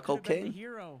 What's up, Chuckle King? The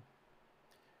hero.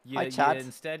 Yeah, Chad. yeah,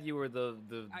 instead you were the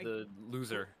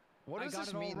loser. What does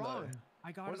this mean, though?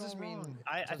 What does this mean?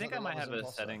 I think I might have a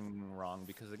setting wrong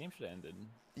because the game should have ended.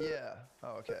 Yeah.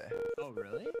 Oh, okay. Oh,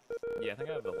 really? Yeah, I think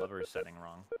I have the lover setting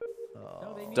wrong.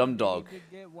 No, they need, Dumb they dog. need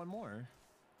to get one more.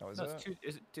 Oh, is No, it?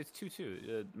 it's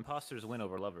 2-2. Imposters win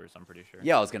over lovers, I'm pretty sure.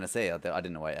 Yeah, I was gonna say I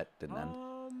didn't know why it didn't end.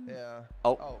 Yeah.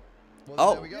 Oh.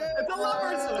 Well, there we go. It's a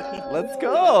lovers. Let's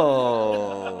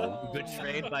go.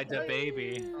 Betrayed by the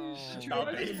baby.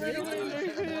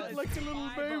 Like a little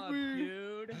baby.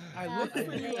 Dude. I looked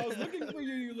for you. I was looking for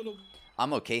you, you little.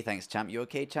 I'm okay, thanks, champ. You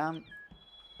okay, champ?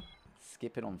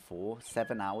 Skip it on 4.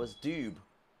 7 hours. Doob.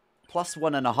 Plus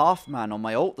 1.5, man, on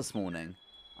my ult this morning.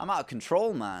 I'm out of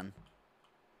control, man.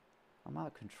 I'm out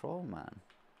of control, man.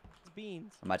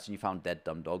 Beans. Imagine you found dead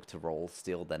dumb dog to roll,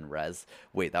 steal, then res.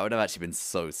 Wait, that would have actually been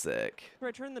so sick.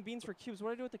 I turned the beans for cubes. What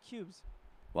do I do with the cubes?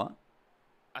 What?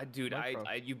 Dude,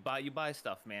 you buy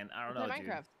stuff, man. I don't know, dude.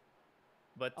 Minecraft.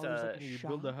 But You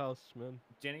build a house, man.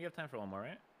 Jenny, you have time for one more,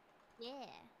 right? Yeah.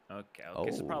 Okay,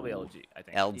 okay. So probably LG, I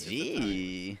think.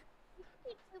 LG.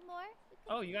 Two more.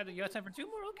 Oh, you got time for 2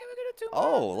 more? Okay, we got 2 more.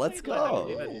 Oh, let's go.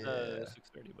 Leave at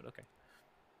 6:30, but okay.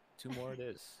 2 more it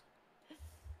is.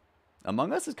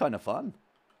 Among Us is kind of fun.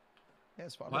 Yeah,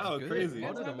 it's fun. Wow, It's crazy.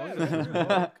 Fun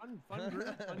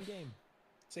group, fun game.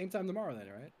 Same time tomorrow then,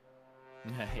 right?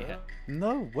 Yeah.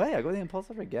 No way, I got the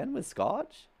imposter again with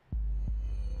Scotch?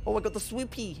 Oh, I got the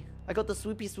swoopy. I got the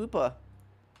swoopy swooper.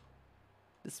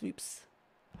 The swoops.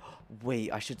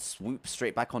 Wait, I should swoop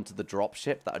straight back onto the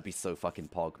dropship? That would be so fucking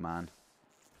pog, man.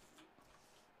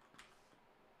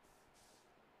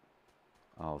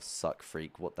 Oh, suck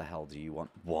freak. What the hell do you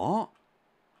want? What?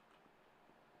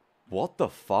 What the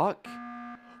fuck?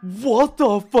 What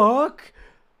the fuck?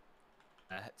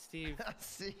 Steve.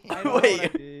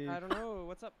 Wait. I don't know.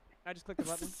 What's up? I just clicked the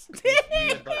button.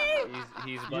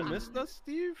 He's You missed us,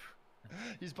 Steve?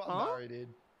 He's button Barry,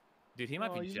 dude. Dude, he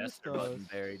might be just button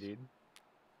Barry, dude.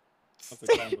 That's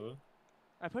a combo.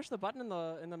 I pushed the button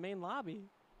in the main lobby.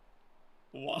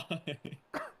 Why?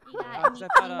 Because I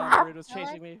thought Rude was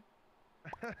chasing me.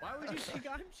 Why would you think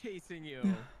I'm chasing you?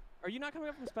 Are you not coming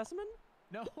up from Specimen?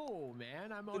 No,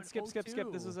 man. I'm on Skip.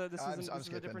 This is a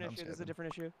different issue. This is a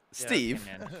different issue. Steve.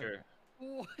 Yeah, okay, man,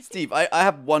 sure. Steve, I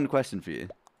have one question for you.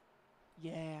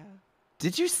 Yeah.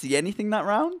 Did you see anything that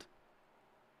round?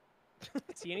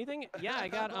 See anything? Yeah, I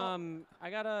got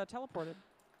teleported.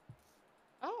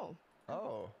 Oh.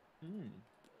 Oh.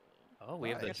 Oh, we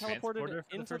have the I got teleported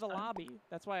into the lobby.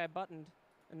 That's why I buttoned.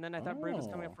 And then I thought Brood was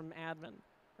coming up from admin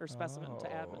or Specimen to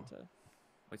admin to.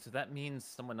 Wait, so that means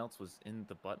someone else was in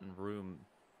the button room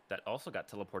that also got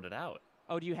teleported out.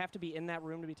 Oh, do you have to be in that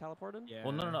room to be teleported? Yeah.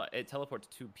 Well, no. It teleports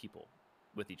 2 people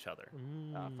with each other.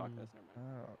 Oh, fuck this. Never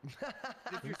mind.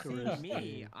 If you're seeing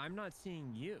me, I'm not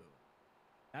seeing you.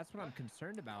 That's what I'm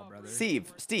concerned about, brother.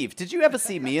 Steve, did you ever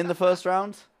see me in the first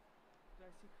round? Did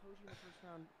I see Koji in the first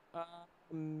round?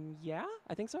 Yeah,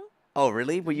 I think so. Oh,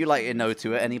 really? Were you like in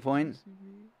O2 at any point?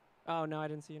 Oh, no, I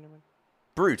didn't see you. Never mind.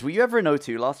 Brute, were you ever in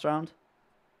O2 last round?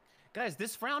 Guys,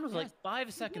 this round was like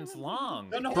 5 seconds long.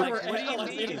 No, Like, we're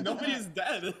analyzing. Nobody's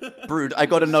dead. Brood, I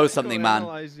gotta know something, man.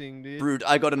 Dude. Brood,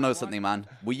 I gotta know something, man.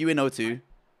 Were you in O2?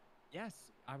 Yes,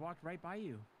 I walked right by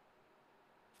you.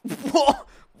 What?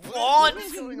 What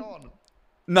is going on?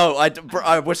 No,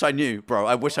 I wish I knew, bro.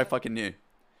 I wish I fucking knew.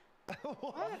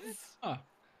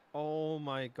 Oh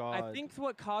my god. I think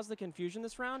what caused the confusion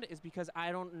this round is because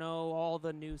I don't know all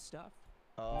the new stuff.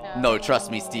 No, trust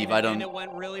me, Steve. I don't. And it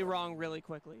went really wrong really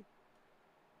quickly.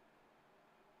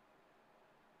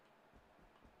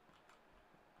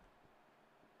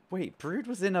 Wait, Brood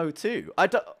was in O2. I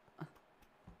don't.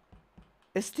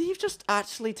 Is Steve just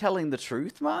actually telling the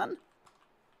truth, man?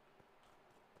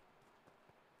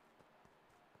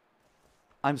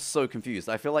 I'm so confused.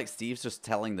 I feel like Steve's just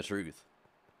telling the truth.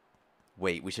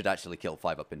 Wait, we should actually kill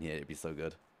 5-Up in here. It'd be so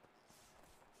good.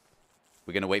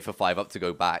 We're going to wait for 5-Up to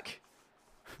go back.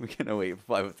 We're going to wait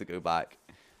for 5-Up to go back.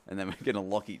 And then we're going to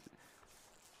lock each...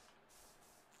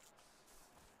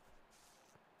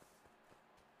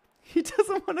 He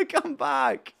doesn't want to come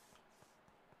back.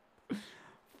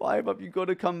 5-Up, you got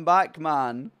to come back,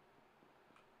 man.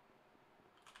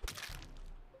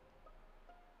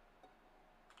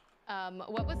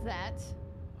 What was that?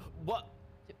 What?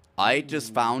 I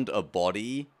just found a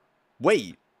body.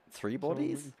 Wait, 3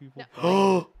 bodies?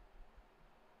 No.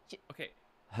 Okay.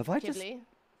 Have I just... Ghibli?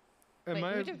 Am Wait,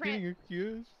 I who just getting ran-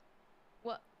 accused?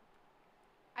 What?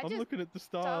 I'm looking at the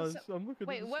stars. I'm looking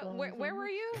Wait, at the what? stars. Where were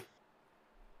you?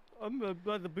 I'm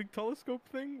by the big telescope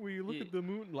thing where you look at the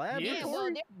moon laboratory. Yeah, well,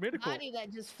 there's a medical. body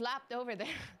that just flapped over there.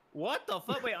 What the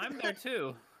fuck? Wait, I'm there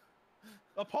too.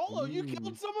 Apollo, you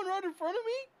killed someone right in front of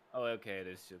me? Oh, okay, it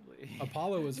is Ghibli.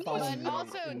 Apollo was But following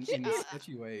also, in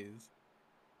sketchy ways.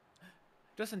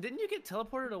 Justin, didn't you get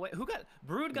teleported away? Who got...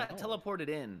 Brood got teleported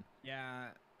in. Yeah,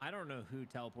 I don't know who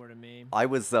teleported me. I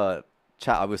was, chat,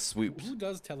 I was swooped. Who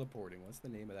does teleporting? What's the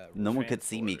name of that? No one could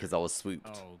see me because I was swooped.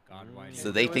 Oh, God, why?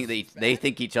 So they think they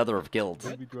think each other have killed.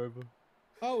 Baby driver.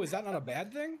 Oh, is that not a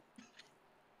bad thing?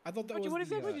 I thought that was What the,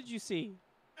 exactly did you see?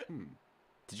 Did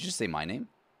you just say my name?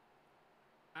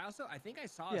 I think I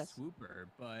saw Yes. a swooper,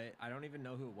 but I don't even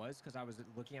know who it was because I was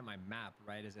looking at my map,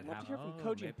 right, as it We'll have to happened. hear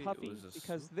from Koji and Puffy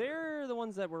because they're the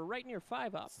ones that were right near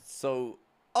 5-Up. So,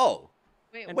 oh.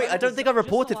 Wait, Wait, I don't think I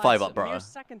reported 5-Up, bro.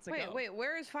 Seconds ago. Wait,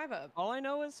 where is 5-Up? All I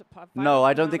know is No,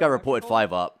 I don't think I reported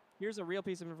 5-Up. Here's a real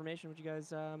piece of information. Would you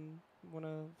guys want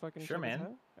to fucking Sure, check this man.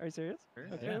 out? Are you serious? Sure,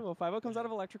 Okay, yeah. well, 5-Up comes out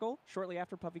of electrical. Shortly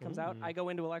after Puffy comes out, I go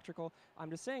into electrical. I'm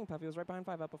just saying Puffy was right behind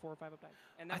 5-Up before 5-Up died.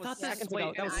 And that I was thought this- seconds wait,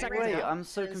 ago. That was I seconds ran ago. Wait, I'm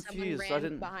so and someone confused. I ran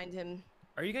didn't... behind him.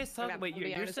 Are you guys talking... got Wait, to be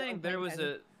you're honest, saying I'm there was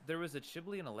playing a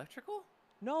Ghibli in electrical?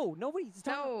 No, nobody's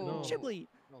talking No. Ghibli.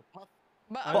 But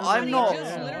Well, I'm Bunny not-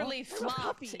 just Yeah. literally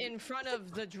flopped in front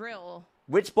of the drill.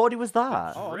 Which body was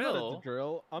that? Oh, I'm not at Drill? the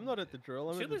drill. I'm not at the drill.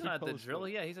 I'm Ghibbli's at not at the the big drill.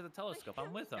 telescope. Yeah, he's at the telescope.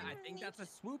 I'm with him. Yeah, I think that's a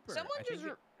swooper. Someone I think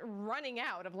just running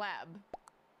out of lab.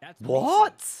 that's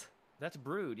What? That's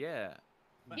Brood, yeah.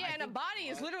 But Yeah, I and a think- body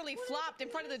is literally flopped in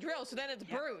front of the drill, so then it's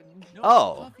Brood. No,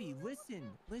 Oh. Puffy,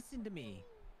 listen to me,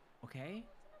 okay?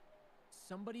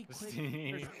 Somebody clicked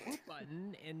the swoop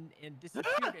button and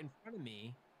disappeared in front of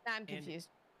me. I'm confused.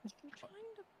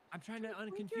 I'm trying to Your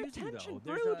unconfuse you attention,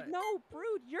 though. Brood. No,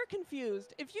 Brood, you're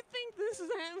confused. If you think this is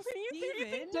happening, you think you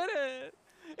Steven? did it.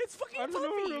 It's fucking I don't know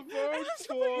Puffy. who to vote That's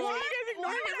for. fucking- Why? You guys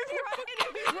ignoring Why everything.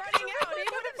 if he's running out, he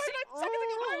would have said,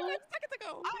 Seconds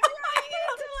ago. I'm running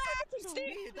into lab,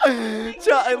 Steve.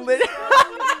 Chat, I lit-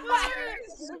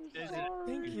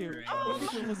 Thank you.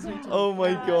 Great. Oh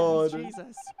my god.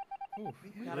 Jesus.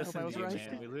 God, I hope I was right.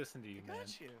 man. We listened to you, man.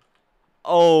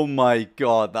 Oh my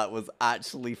god, that was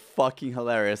actually fucking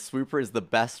hilarious. Swooper is the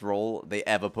best role they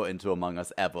ever put into Among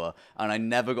Us ever. And I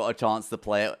never got a chance to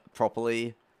play it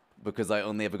properly because I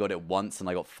only ever got it once and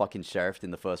I got fucking sheriffed in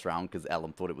the first round because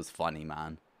Ellen thought it was funny,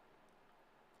 man.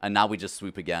 And now we just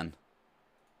swoop again.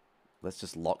 Let's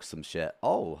just lock some shit.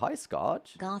 Oh, hi,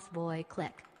 Scarge. Goth boy,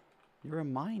 click. You're a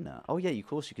miner. Oh yeah, of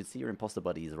course you could see your imposter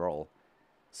buddy's role.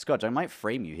 Scarge, I might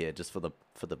frame you here just for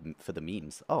the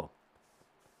memes. Oh.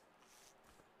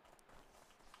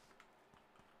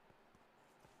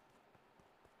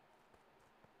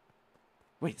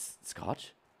 Wait,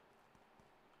 Scotch?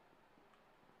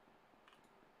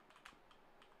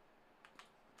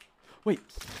 Wait.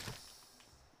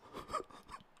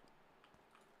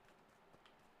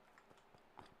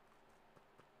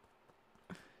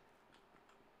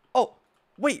 Oh,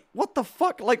 wait, what the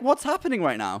fuck? Like, what's happening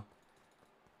right now?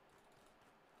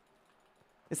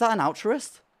 Is that an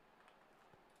altruist?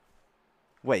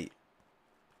 Wait.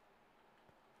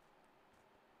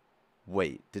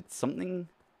 Wait, did something...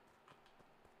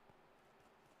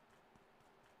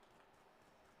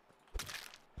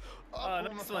 Oh,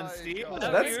 nice one, Steve.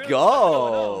 Let's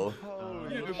go.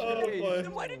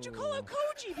 Then why did you call out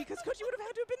Koji? Because Koji would have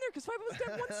had to have been there because 5 was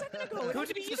dead 1 second ago. It had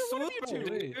to be Koji's either a one of you swooper,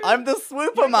 two. dude. I'm the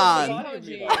swooper man.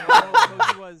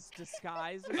 Koji was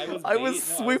disguised. I was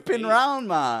swooping round,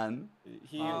 man.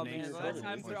 Oh man,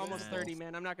 I'm almost 30,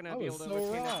 man. I'm not gonna be able to. so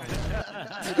withstand wrong.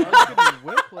 that. Dude, I was getting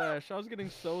whiplash. I was getting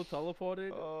so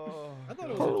teleported. I thought it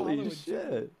was Holy Apollo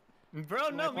shit. Bro,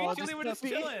 no, me and Julie were just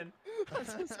Puffy. chilling.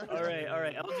 All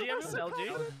right. LG, everyone,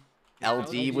 LG.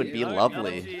 LG would be All right,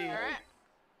 lovely. LG.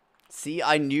 See,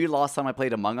 I knew last time I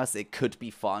played Among Us, it could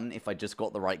be fun if I just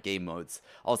got the right game modes.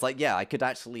 I was like, yeah, I could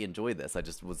actually enjoy this.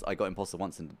 I got imposter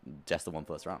once and Jester won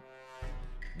first round.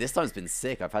 This time's been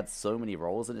sick. I've had so many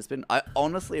rolls, and I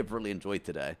honestly have really enjoyed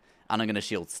today. And I'm going to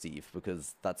shield Steve,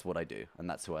 because that's what I do, and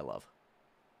that's who I love.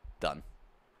 Done.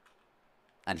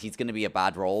 And he's going to be a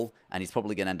bad roll, and he's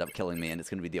probably going to end up killing me, and it's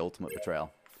going to be the ultimate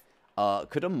betrayal.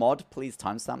 Could a mod please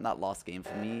timestamp that last game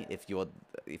for me? If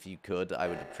you could, I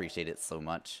would appreciate it so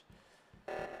much.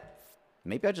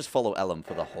 Maybe I just follow Ellum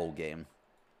for the whole game.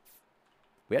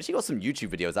 We actually got some YouTube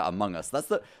videos out Among Us. That's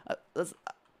the...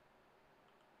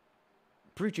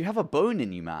 Brute, you have a bone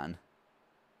in you, man.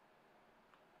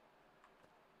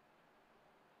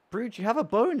 Brute, you have a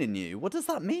bone in you. What does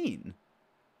that mean?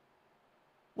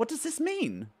 What does this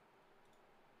mean?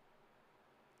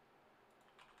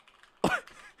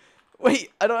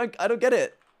 Wait, I don't get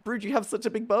it. Brute, you have such a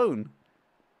big bone.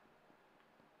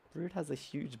 Brute has a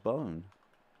huge bone.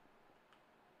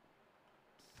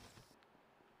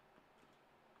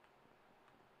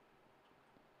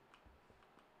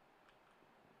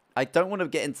 I don't want to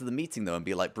get into the meeting, though, and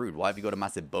be like, Brood, why have you got a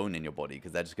massive bone in your body?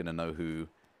 Because they're just going to know who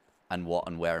and what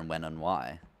and where and when and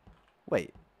why.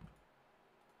 Wait.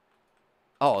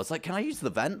 Oh, it's like, can I use the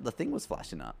vent? The thing was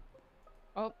flashing up.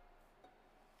 Oh.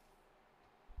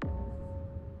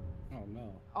 Oh,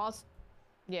 no. Also,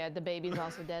 yeah, the baby's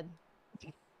also dead.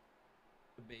 The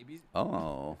baby's...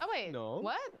 Oh. Oh, wait. No.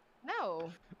 What?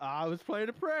 No. I was playing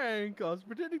a prank. I was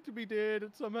pretending to be dead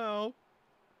somehow.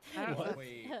 What?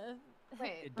 Wait.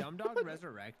 Wait. Did Dumb Dog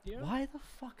resurrect you? Why the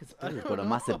fuck has Brood got a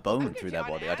massive bone through their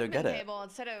body? I don't get it. Table,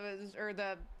 it said it was, or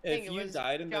the thing, If it you was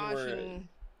died and then Josh were, and...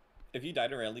 if you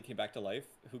died and randomly came back to life,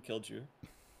 who killed you?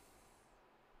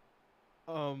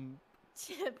 I'm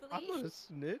Chibley. not a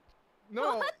snitch.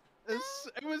 No,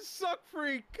 it was Suck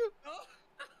Freak.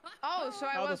 Oh, so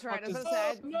I How the was right. fuck I was does-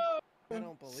 gonna say, No. I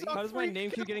don't believe How does my Freak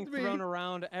name keep getting killed me. thrown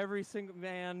around every single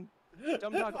man?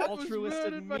 Dumb Dog I was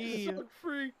altruisted murdered by me. Suck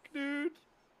Freak, dude.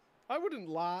 I wouldn't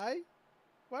lie.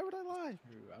 Why would I lie?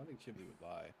 I don't think Chibley would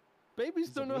lie. Babies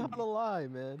He's a don't know how baby. to lie,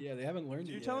 man. Yeah, they haven't learned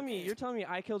it You're yet. telling me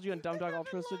I killed you and Dumb Dog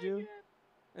altruisted you,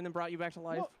 and then brought you back to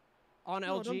life No. on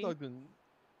No, LG? Dumb Dog didn't.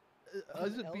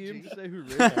 Is it BM to say who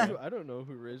raised you? I don't know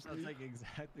who raised Sounds you. like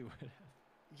exactly what happened.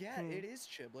 Yeah, it is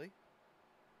Chibley.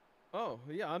 Oh,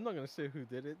 yeah, I'm not gonna say who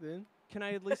did it then. Can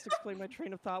I at least explain my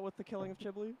train of thought with the killing of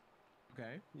Chibley?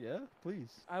 Okay. Yeah, please.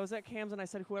 I was at Cam's and I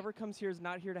said whoever comes here is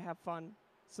not here to have fun.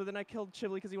 So then I killed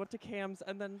Chibley because he went to Cam's,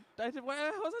 and then I did. Well,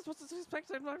 how was I supposed to suspect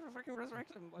him? Like, fucking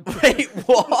resurrect him. Like, Wait,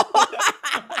 what?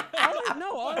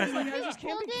 No, I was just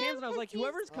Killed camping him Cam's, and I was like, because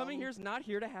whoever's coming here is not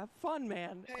here to have fun,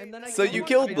 man. And then I So killed you him.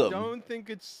 killed I them? don't think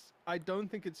it's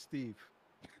Steve.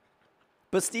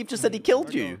 But Steve just said he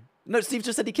killed you. No, Steve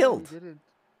just said he killed. He didn't.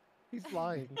 He's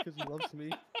lying because he loves me.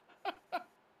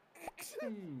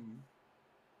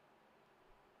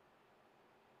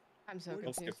 I'm so I'll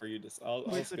confused. skip for you. I'll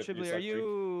Wait, so skip for you. Chibley, are Suck Freak.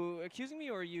 you accusing me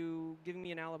or are you giving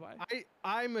me an alibi?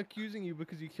 I'm accusing you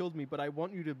because you killed me, but I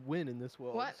want you to win in this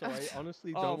world. What? So I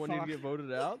honestly Oh, don't want you to fuck. get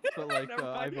voted out, but like Never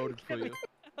I mind. voted for you.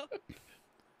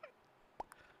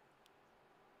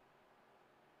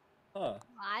 Huh.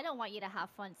 I don't want you to have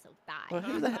fun, so die. Well,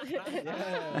 who the hell?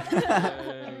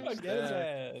 Get his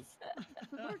ass.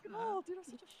 Oh, dude, I'm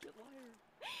such a shit liar.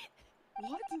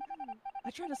 What?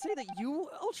 I tried to say that you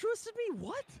altruisted me?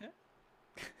 What?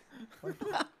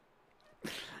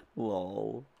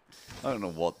 Lol. I don't know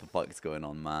what the fuck's going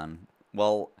on, man.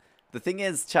 Well, the thing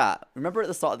is, chat, remember at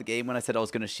the start of the game when I said I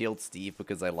was going to shield Steve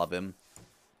because I love him?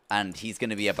 And he's going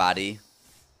to be a baddie?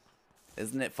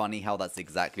 Isn't it funny how that's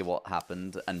exactly what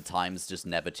happened, and times just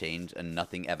never change, and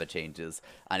nothing ever changes,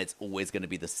 and it's always going to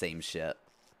be the same shit?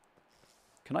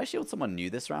 Can I shield someone new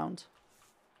this round?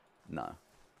 No.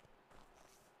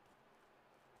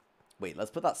 Wait,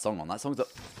 let's put that song on. That song's up.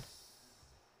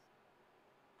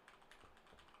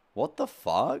 What the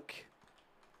fuck?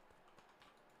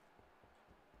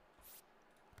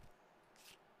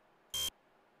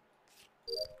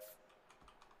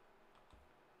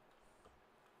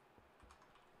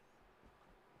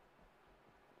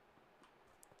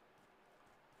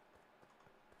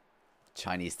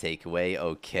 Chinese takeaway?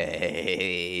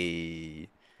 Okay.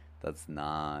 That's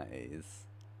nice.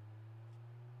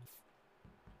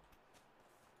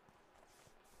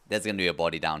 There's going to be a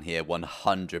body down here,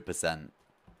 100%.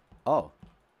 Oh.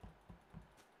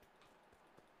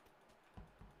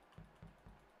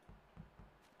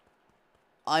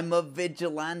 I'm a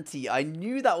vigilante. I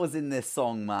knew that was in this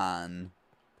song, man.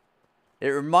 It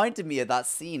reminded me of that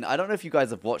scene. I don't know if you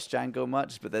guys have watched Django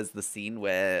much, but there's the scene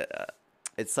where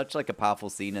it's such like a powerful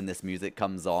scene and this music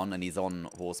comes on and he's on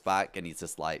horseback and he's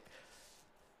just like,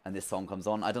 and this song comes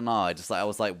on. I don't know. I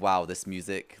was like, wow, this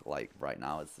music like right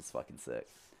now is just fucking sick.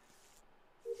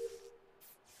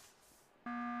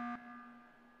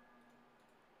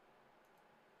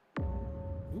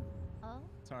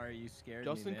 sorry, you scared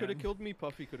Justin me, could have man. killed me.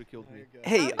 Puffy could have killed me.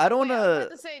 Hey, I don't Wait, I was wanna.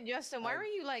 about to say, Justin, why were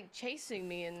you like chasing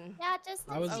me and? Yeah,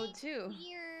 Justin. I was- Oh, too.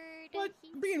 Weird. What?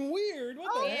 Being weird?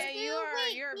 What Oh, the Yeah, heck? you are.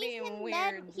 wait, You're he's being in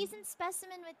weird. He's in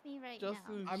specimen with me right now.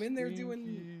 Justin. I'm in there doing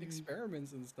Sneaky.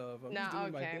 experiments and stuff. I'm just Nah,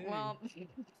 doing my okay. thing. Well,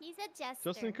 He's a jester.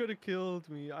 Justin could have killed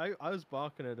me. I was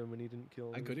barking at him and he didn't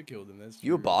kill me. I could have killed him. That's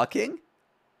You were true. barking?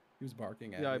 He was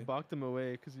barking at Yeah, I me. barked him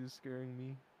away because he was scaring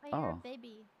me. Oh, you're a Oh.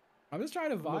 baby. I'm just trying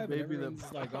to a vibe. And baby that-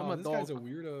 everyone's like, I'm oh, a this guy's a dog.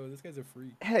 weirdo. This guy's a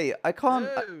freak. Hey, I can't.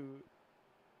 No.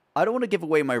 I don't want to give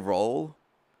away my role,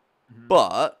 Mhm.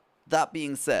 but that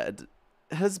being said,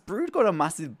 has Brood got a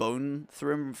massive bone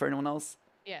through him for anyone else?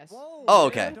 yes. Whoa, Oh, man,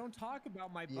 okay. Don't talk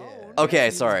about my Yeah. bone. Okay, he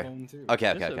has sorry. bone too. Okay,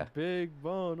 okay, That's okay. a big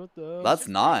bone. What the hell? That's Just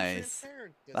being nice.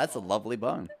 transparent, That's a all. lovely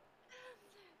bone.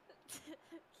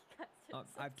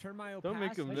 I've turned my Don't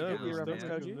make him opacity nervous. down, Don't man.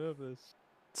 make him nervous.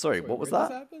 Sorry, Wait, what was when did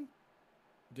that? this happen?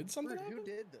 Did something Who happen?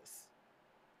 did this?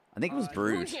 I think it was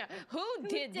Brood. Yeah. Who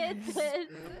did this?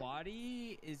 The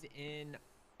body is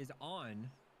on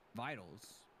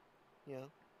vitals, Yeah.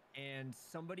 and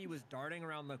somebody was darting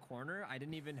around the corner. I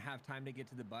didn't even have time to get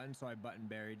to the button, so I button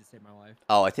buried to save my life.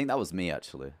 Oh, I think that was me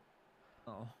actually.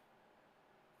 Oh.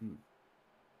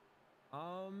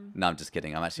 No, I'm just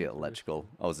kidding. I'm actually electrical.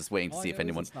 I was just waiting to All I see if know is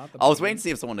anyone. it's not the I was bone. waiting to see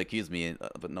if someone accused me,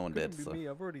 but no one Couldn't did. be So. me.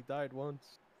 I've already died once.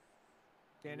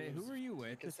 Janet, who were you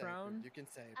with can this say it, Brood. round? You can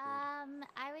say it, Brood.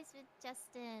 I was with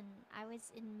Justin. I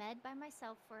was in med by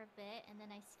myself for a bit, and then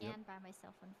I scanned by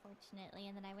myself, unfortunately,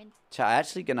 and then I went. Chat, I'm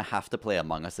actually gonna have to play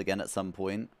Among Us again at some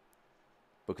point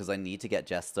because I need to get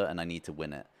Jester and I need to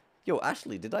win it. Yo,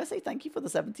 Ashley, did I say thank you for the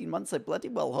 17 months? I bloody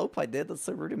well hope I did. That's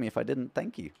so rude of me if I didn't.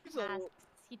 Thank you.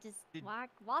 He just Did-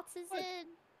 waltzes in.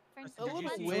 From Did you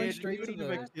the see- I went Weird. straight You to didn't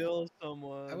even the- kill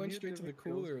someone. I went You straight to the didn't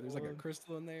kill cooler. There's like a someone.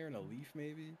 crystal in there and a leaf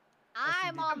maybe.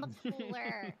 I'm on the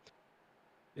cooler.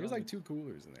 There's like 2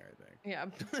 coolers in there, I think. Yeah.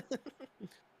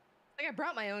 Like I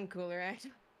brought my own cooler,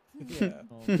 actually. Yeah.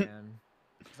 Oh man,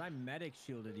 'cause I medic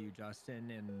shielded you, Justin,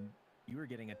 and you were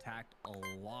getting attacked a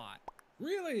lot.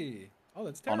 Really? Oh,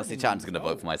 that's terrible. Honestly, chat, I'm just news. gonna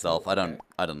vote for Oh, myself. I don't. okay.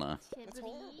 I don't know. That's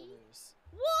horrible news.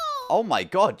 Whoa! Oh my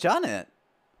God, Janet.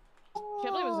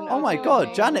 Chipley was an Oh my OG.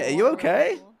 God, Janet, are you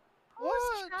okay?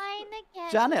 Who's trying to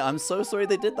get Janet, me? I'm so sorry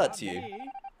they did that to you.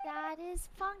 That is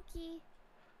funky.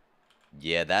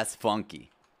 Yeah, that's funky.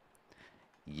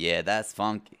 Yeah, that's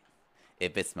funky.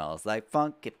 If it smells like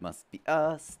funk, it must be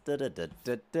us. Da -da -da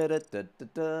 -da -da -da -da -da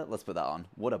 -da. Let's put that on.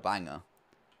 What a banger.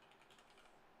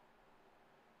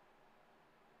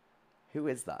 Who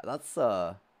is that? That's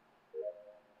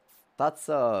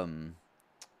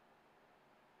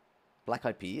Black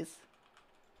Eyed Peas?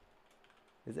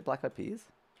 Is it Black Eyed Peas?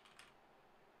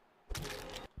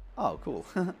 Oh, cool.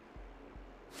 Oh,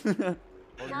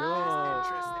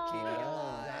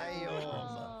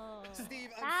 Steve,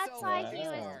 I'm that's so why fucking he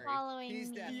was sorry. following He's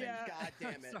me. deafened. Yeah. God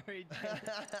damn it. Sorry,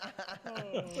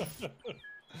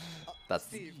 That's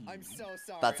Steve, I'm so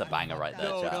sorry. that's a I banger fucked right that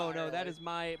there, No, chat. no, no. That is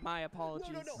my apologies,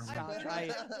 No, Scotch. I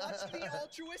watched the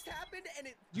altruist happen and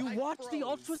it. You I watched the froze.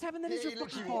 altruist happen? That is your He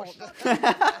fucking literally fault.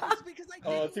 watched It's because I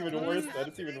Oh, didn't it's even know what worse was then,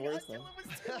 it's even happening worse until then. it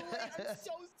was too late. I'm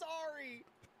so sorry.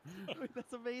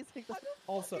 That's amazing. I'm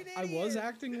a Also, fucking I was idiot.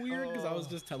 acting weird because I was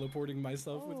just teleporting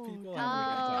myself with people. Oh.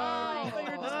 I I thought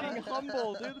you were just being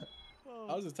humble, dude.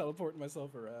 I was just teleporting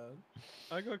myself around.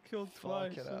 I got killed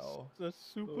twice. Fucking hell. That's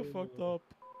super fucked up.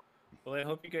 Well, I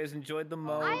hope you guys enjoyed the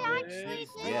mode. I actually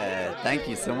did. Yeah, thank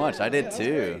you so much. I did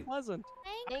too. Pleasant.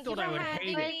 Thank thought you I for would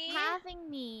hate it. having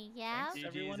me. Yeah. Thanks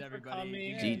everyone for everybody.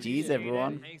 coming. GG's,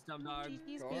 everyone. Thanks, dumb dog.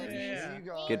 GG's, Go babies. ahead.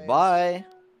 You guys. Goodbye.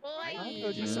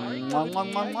 Koji, sorry. Mwah,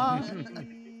 mwah,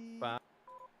 mwah, mwah.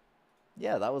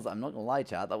 Yeah, that was, I'm not gonna lie,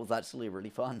 chat, that was actually really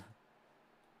fun.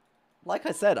 Like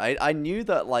I said, I knew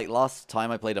that, like, last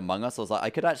time I played Among Us, I was like, I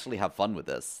could actually have fun with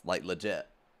this, like, legit.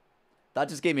 That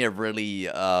just gave me a really,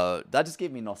 that just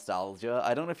gave me nostalgia.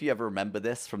 I don't know if you ever remember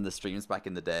this from the streams back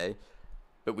in the day,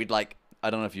 but we'd, like, I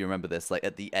don't know if you remember this, like,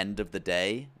 at the end of the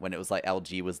day, when it was, like,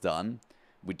 LG was done,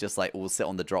 we'd just, like, all sit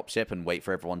on the dropship and wait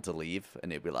for everyone to leave,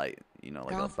 and it'd be, like, you know,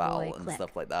 like, a battle and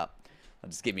stuff like that. It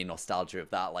just gave me nostalgia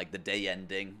of that, like, the day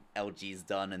ending, LG's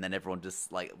done, and then everyone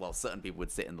just, like, well, certain people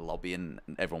would sit in the lobby, and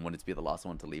everyone wanted to be the last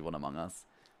one to leave on Among Us.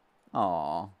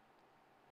 Aww.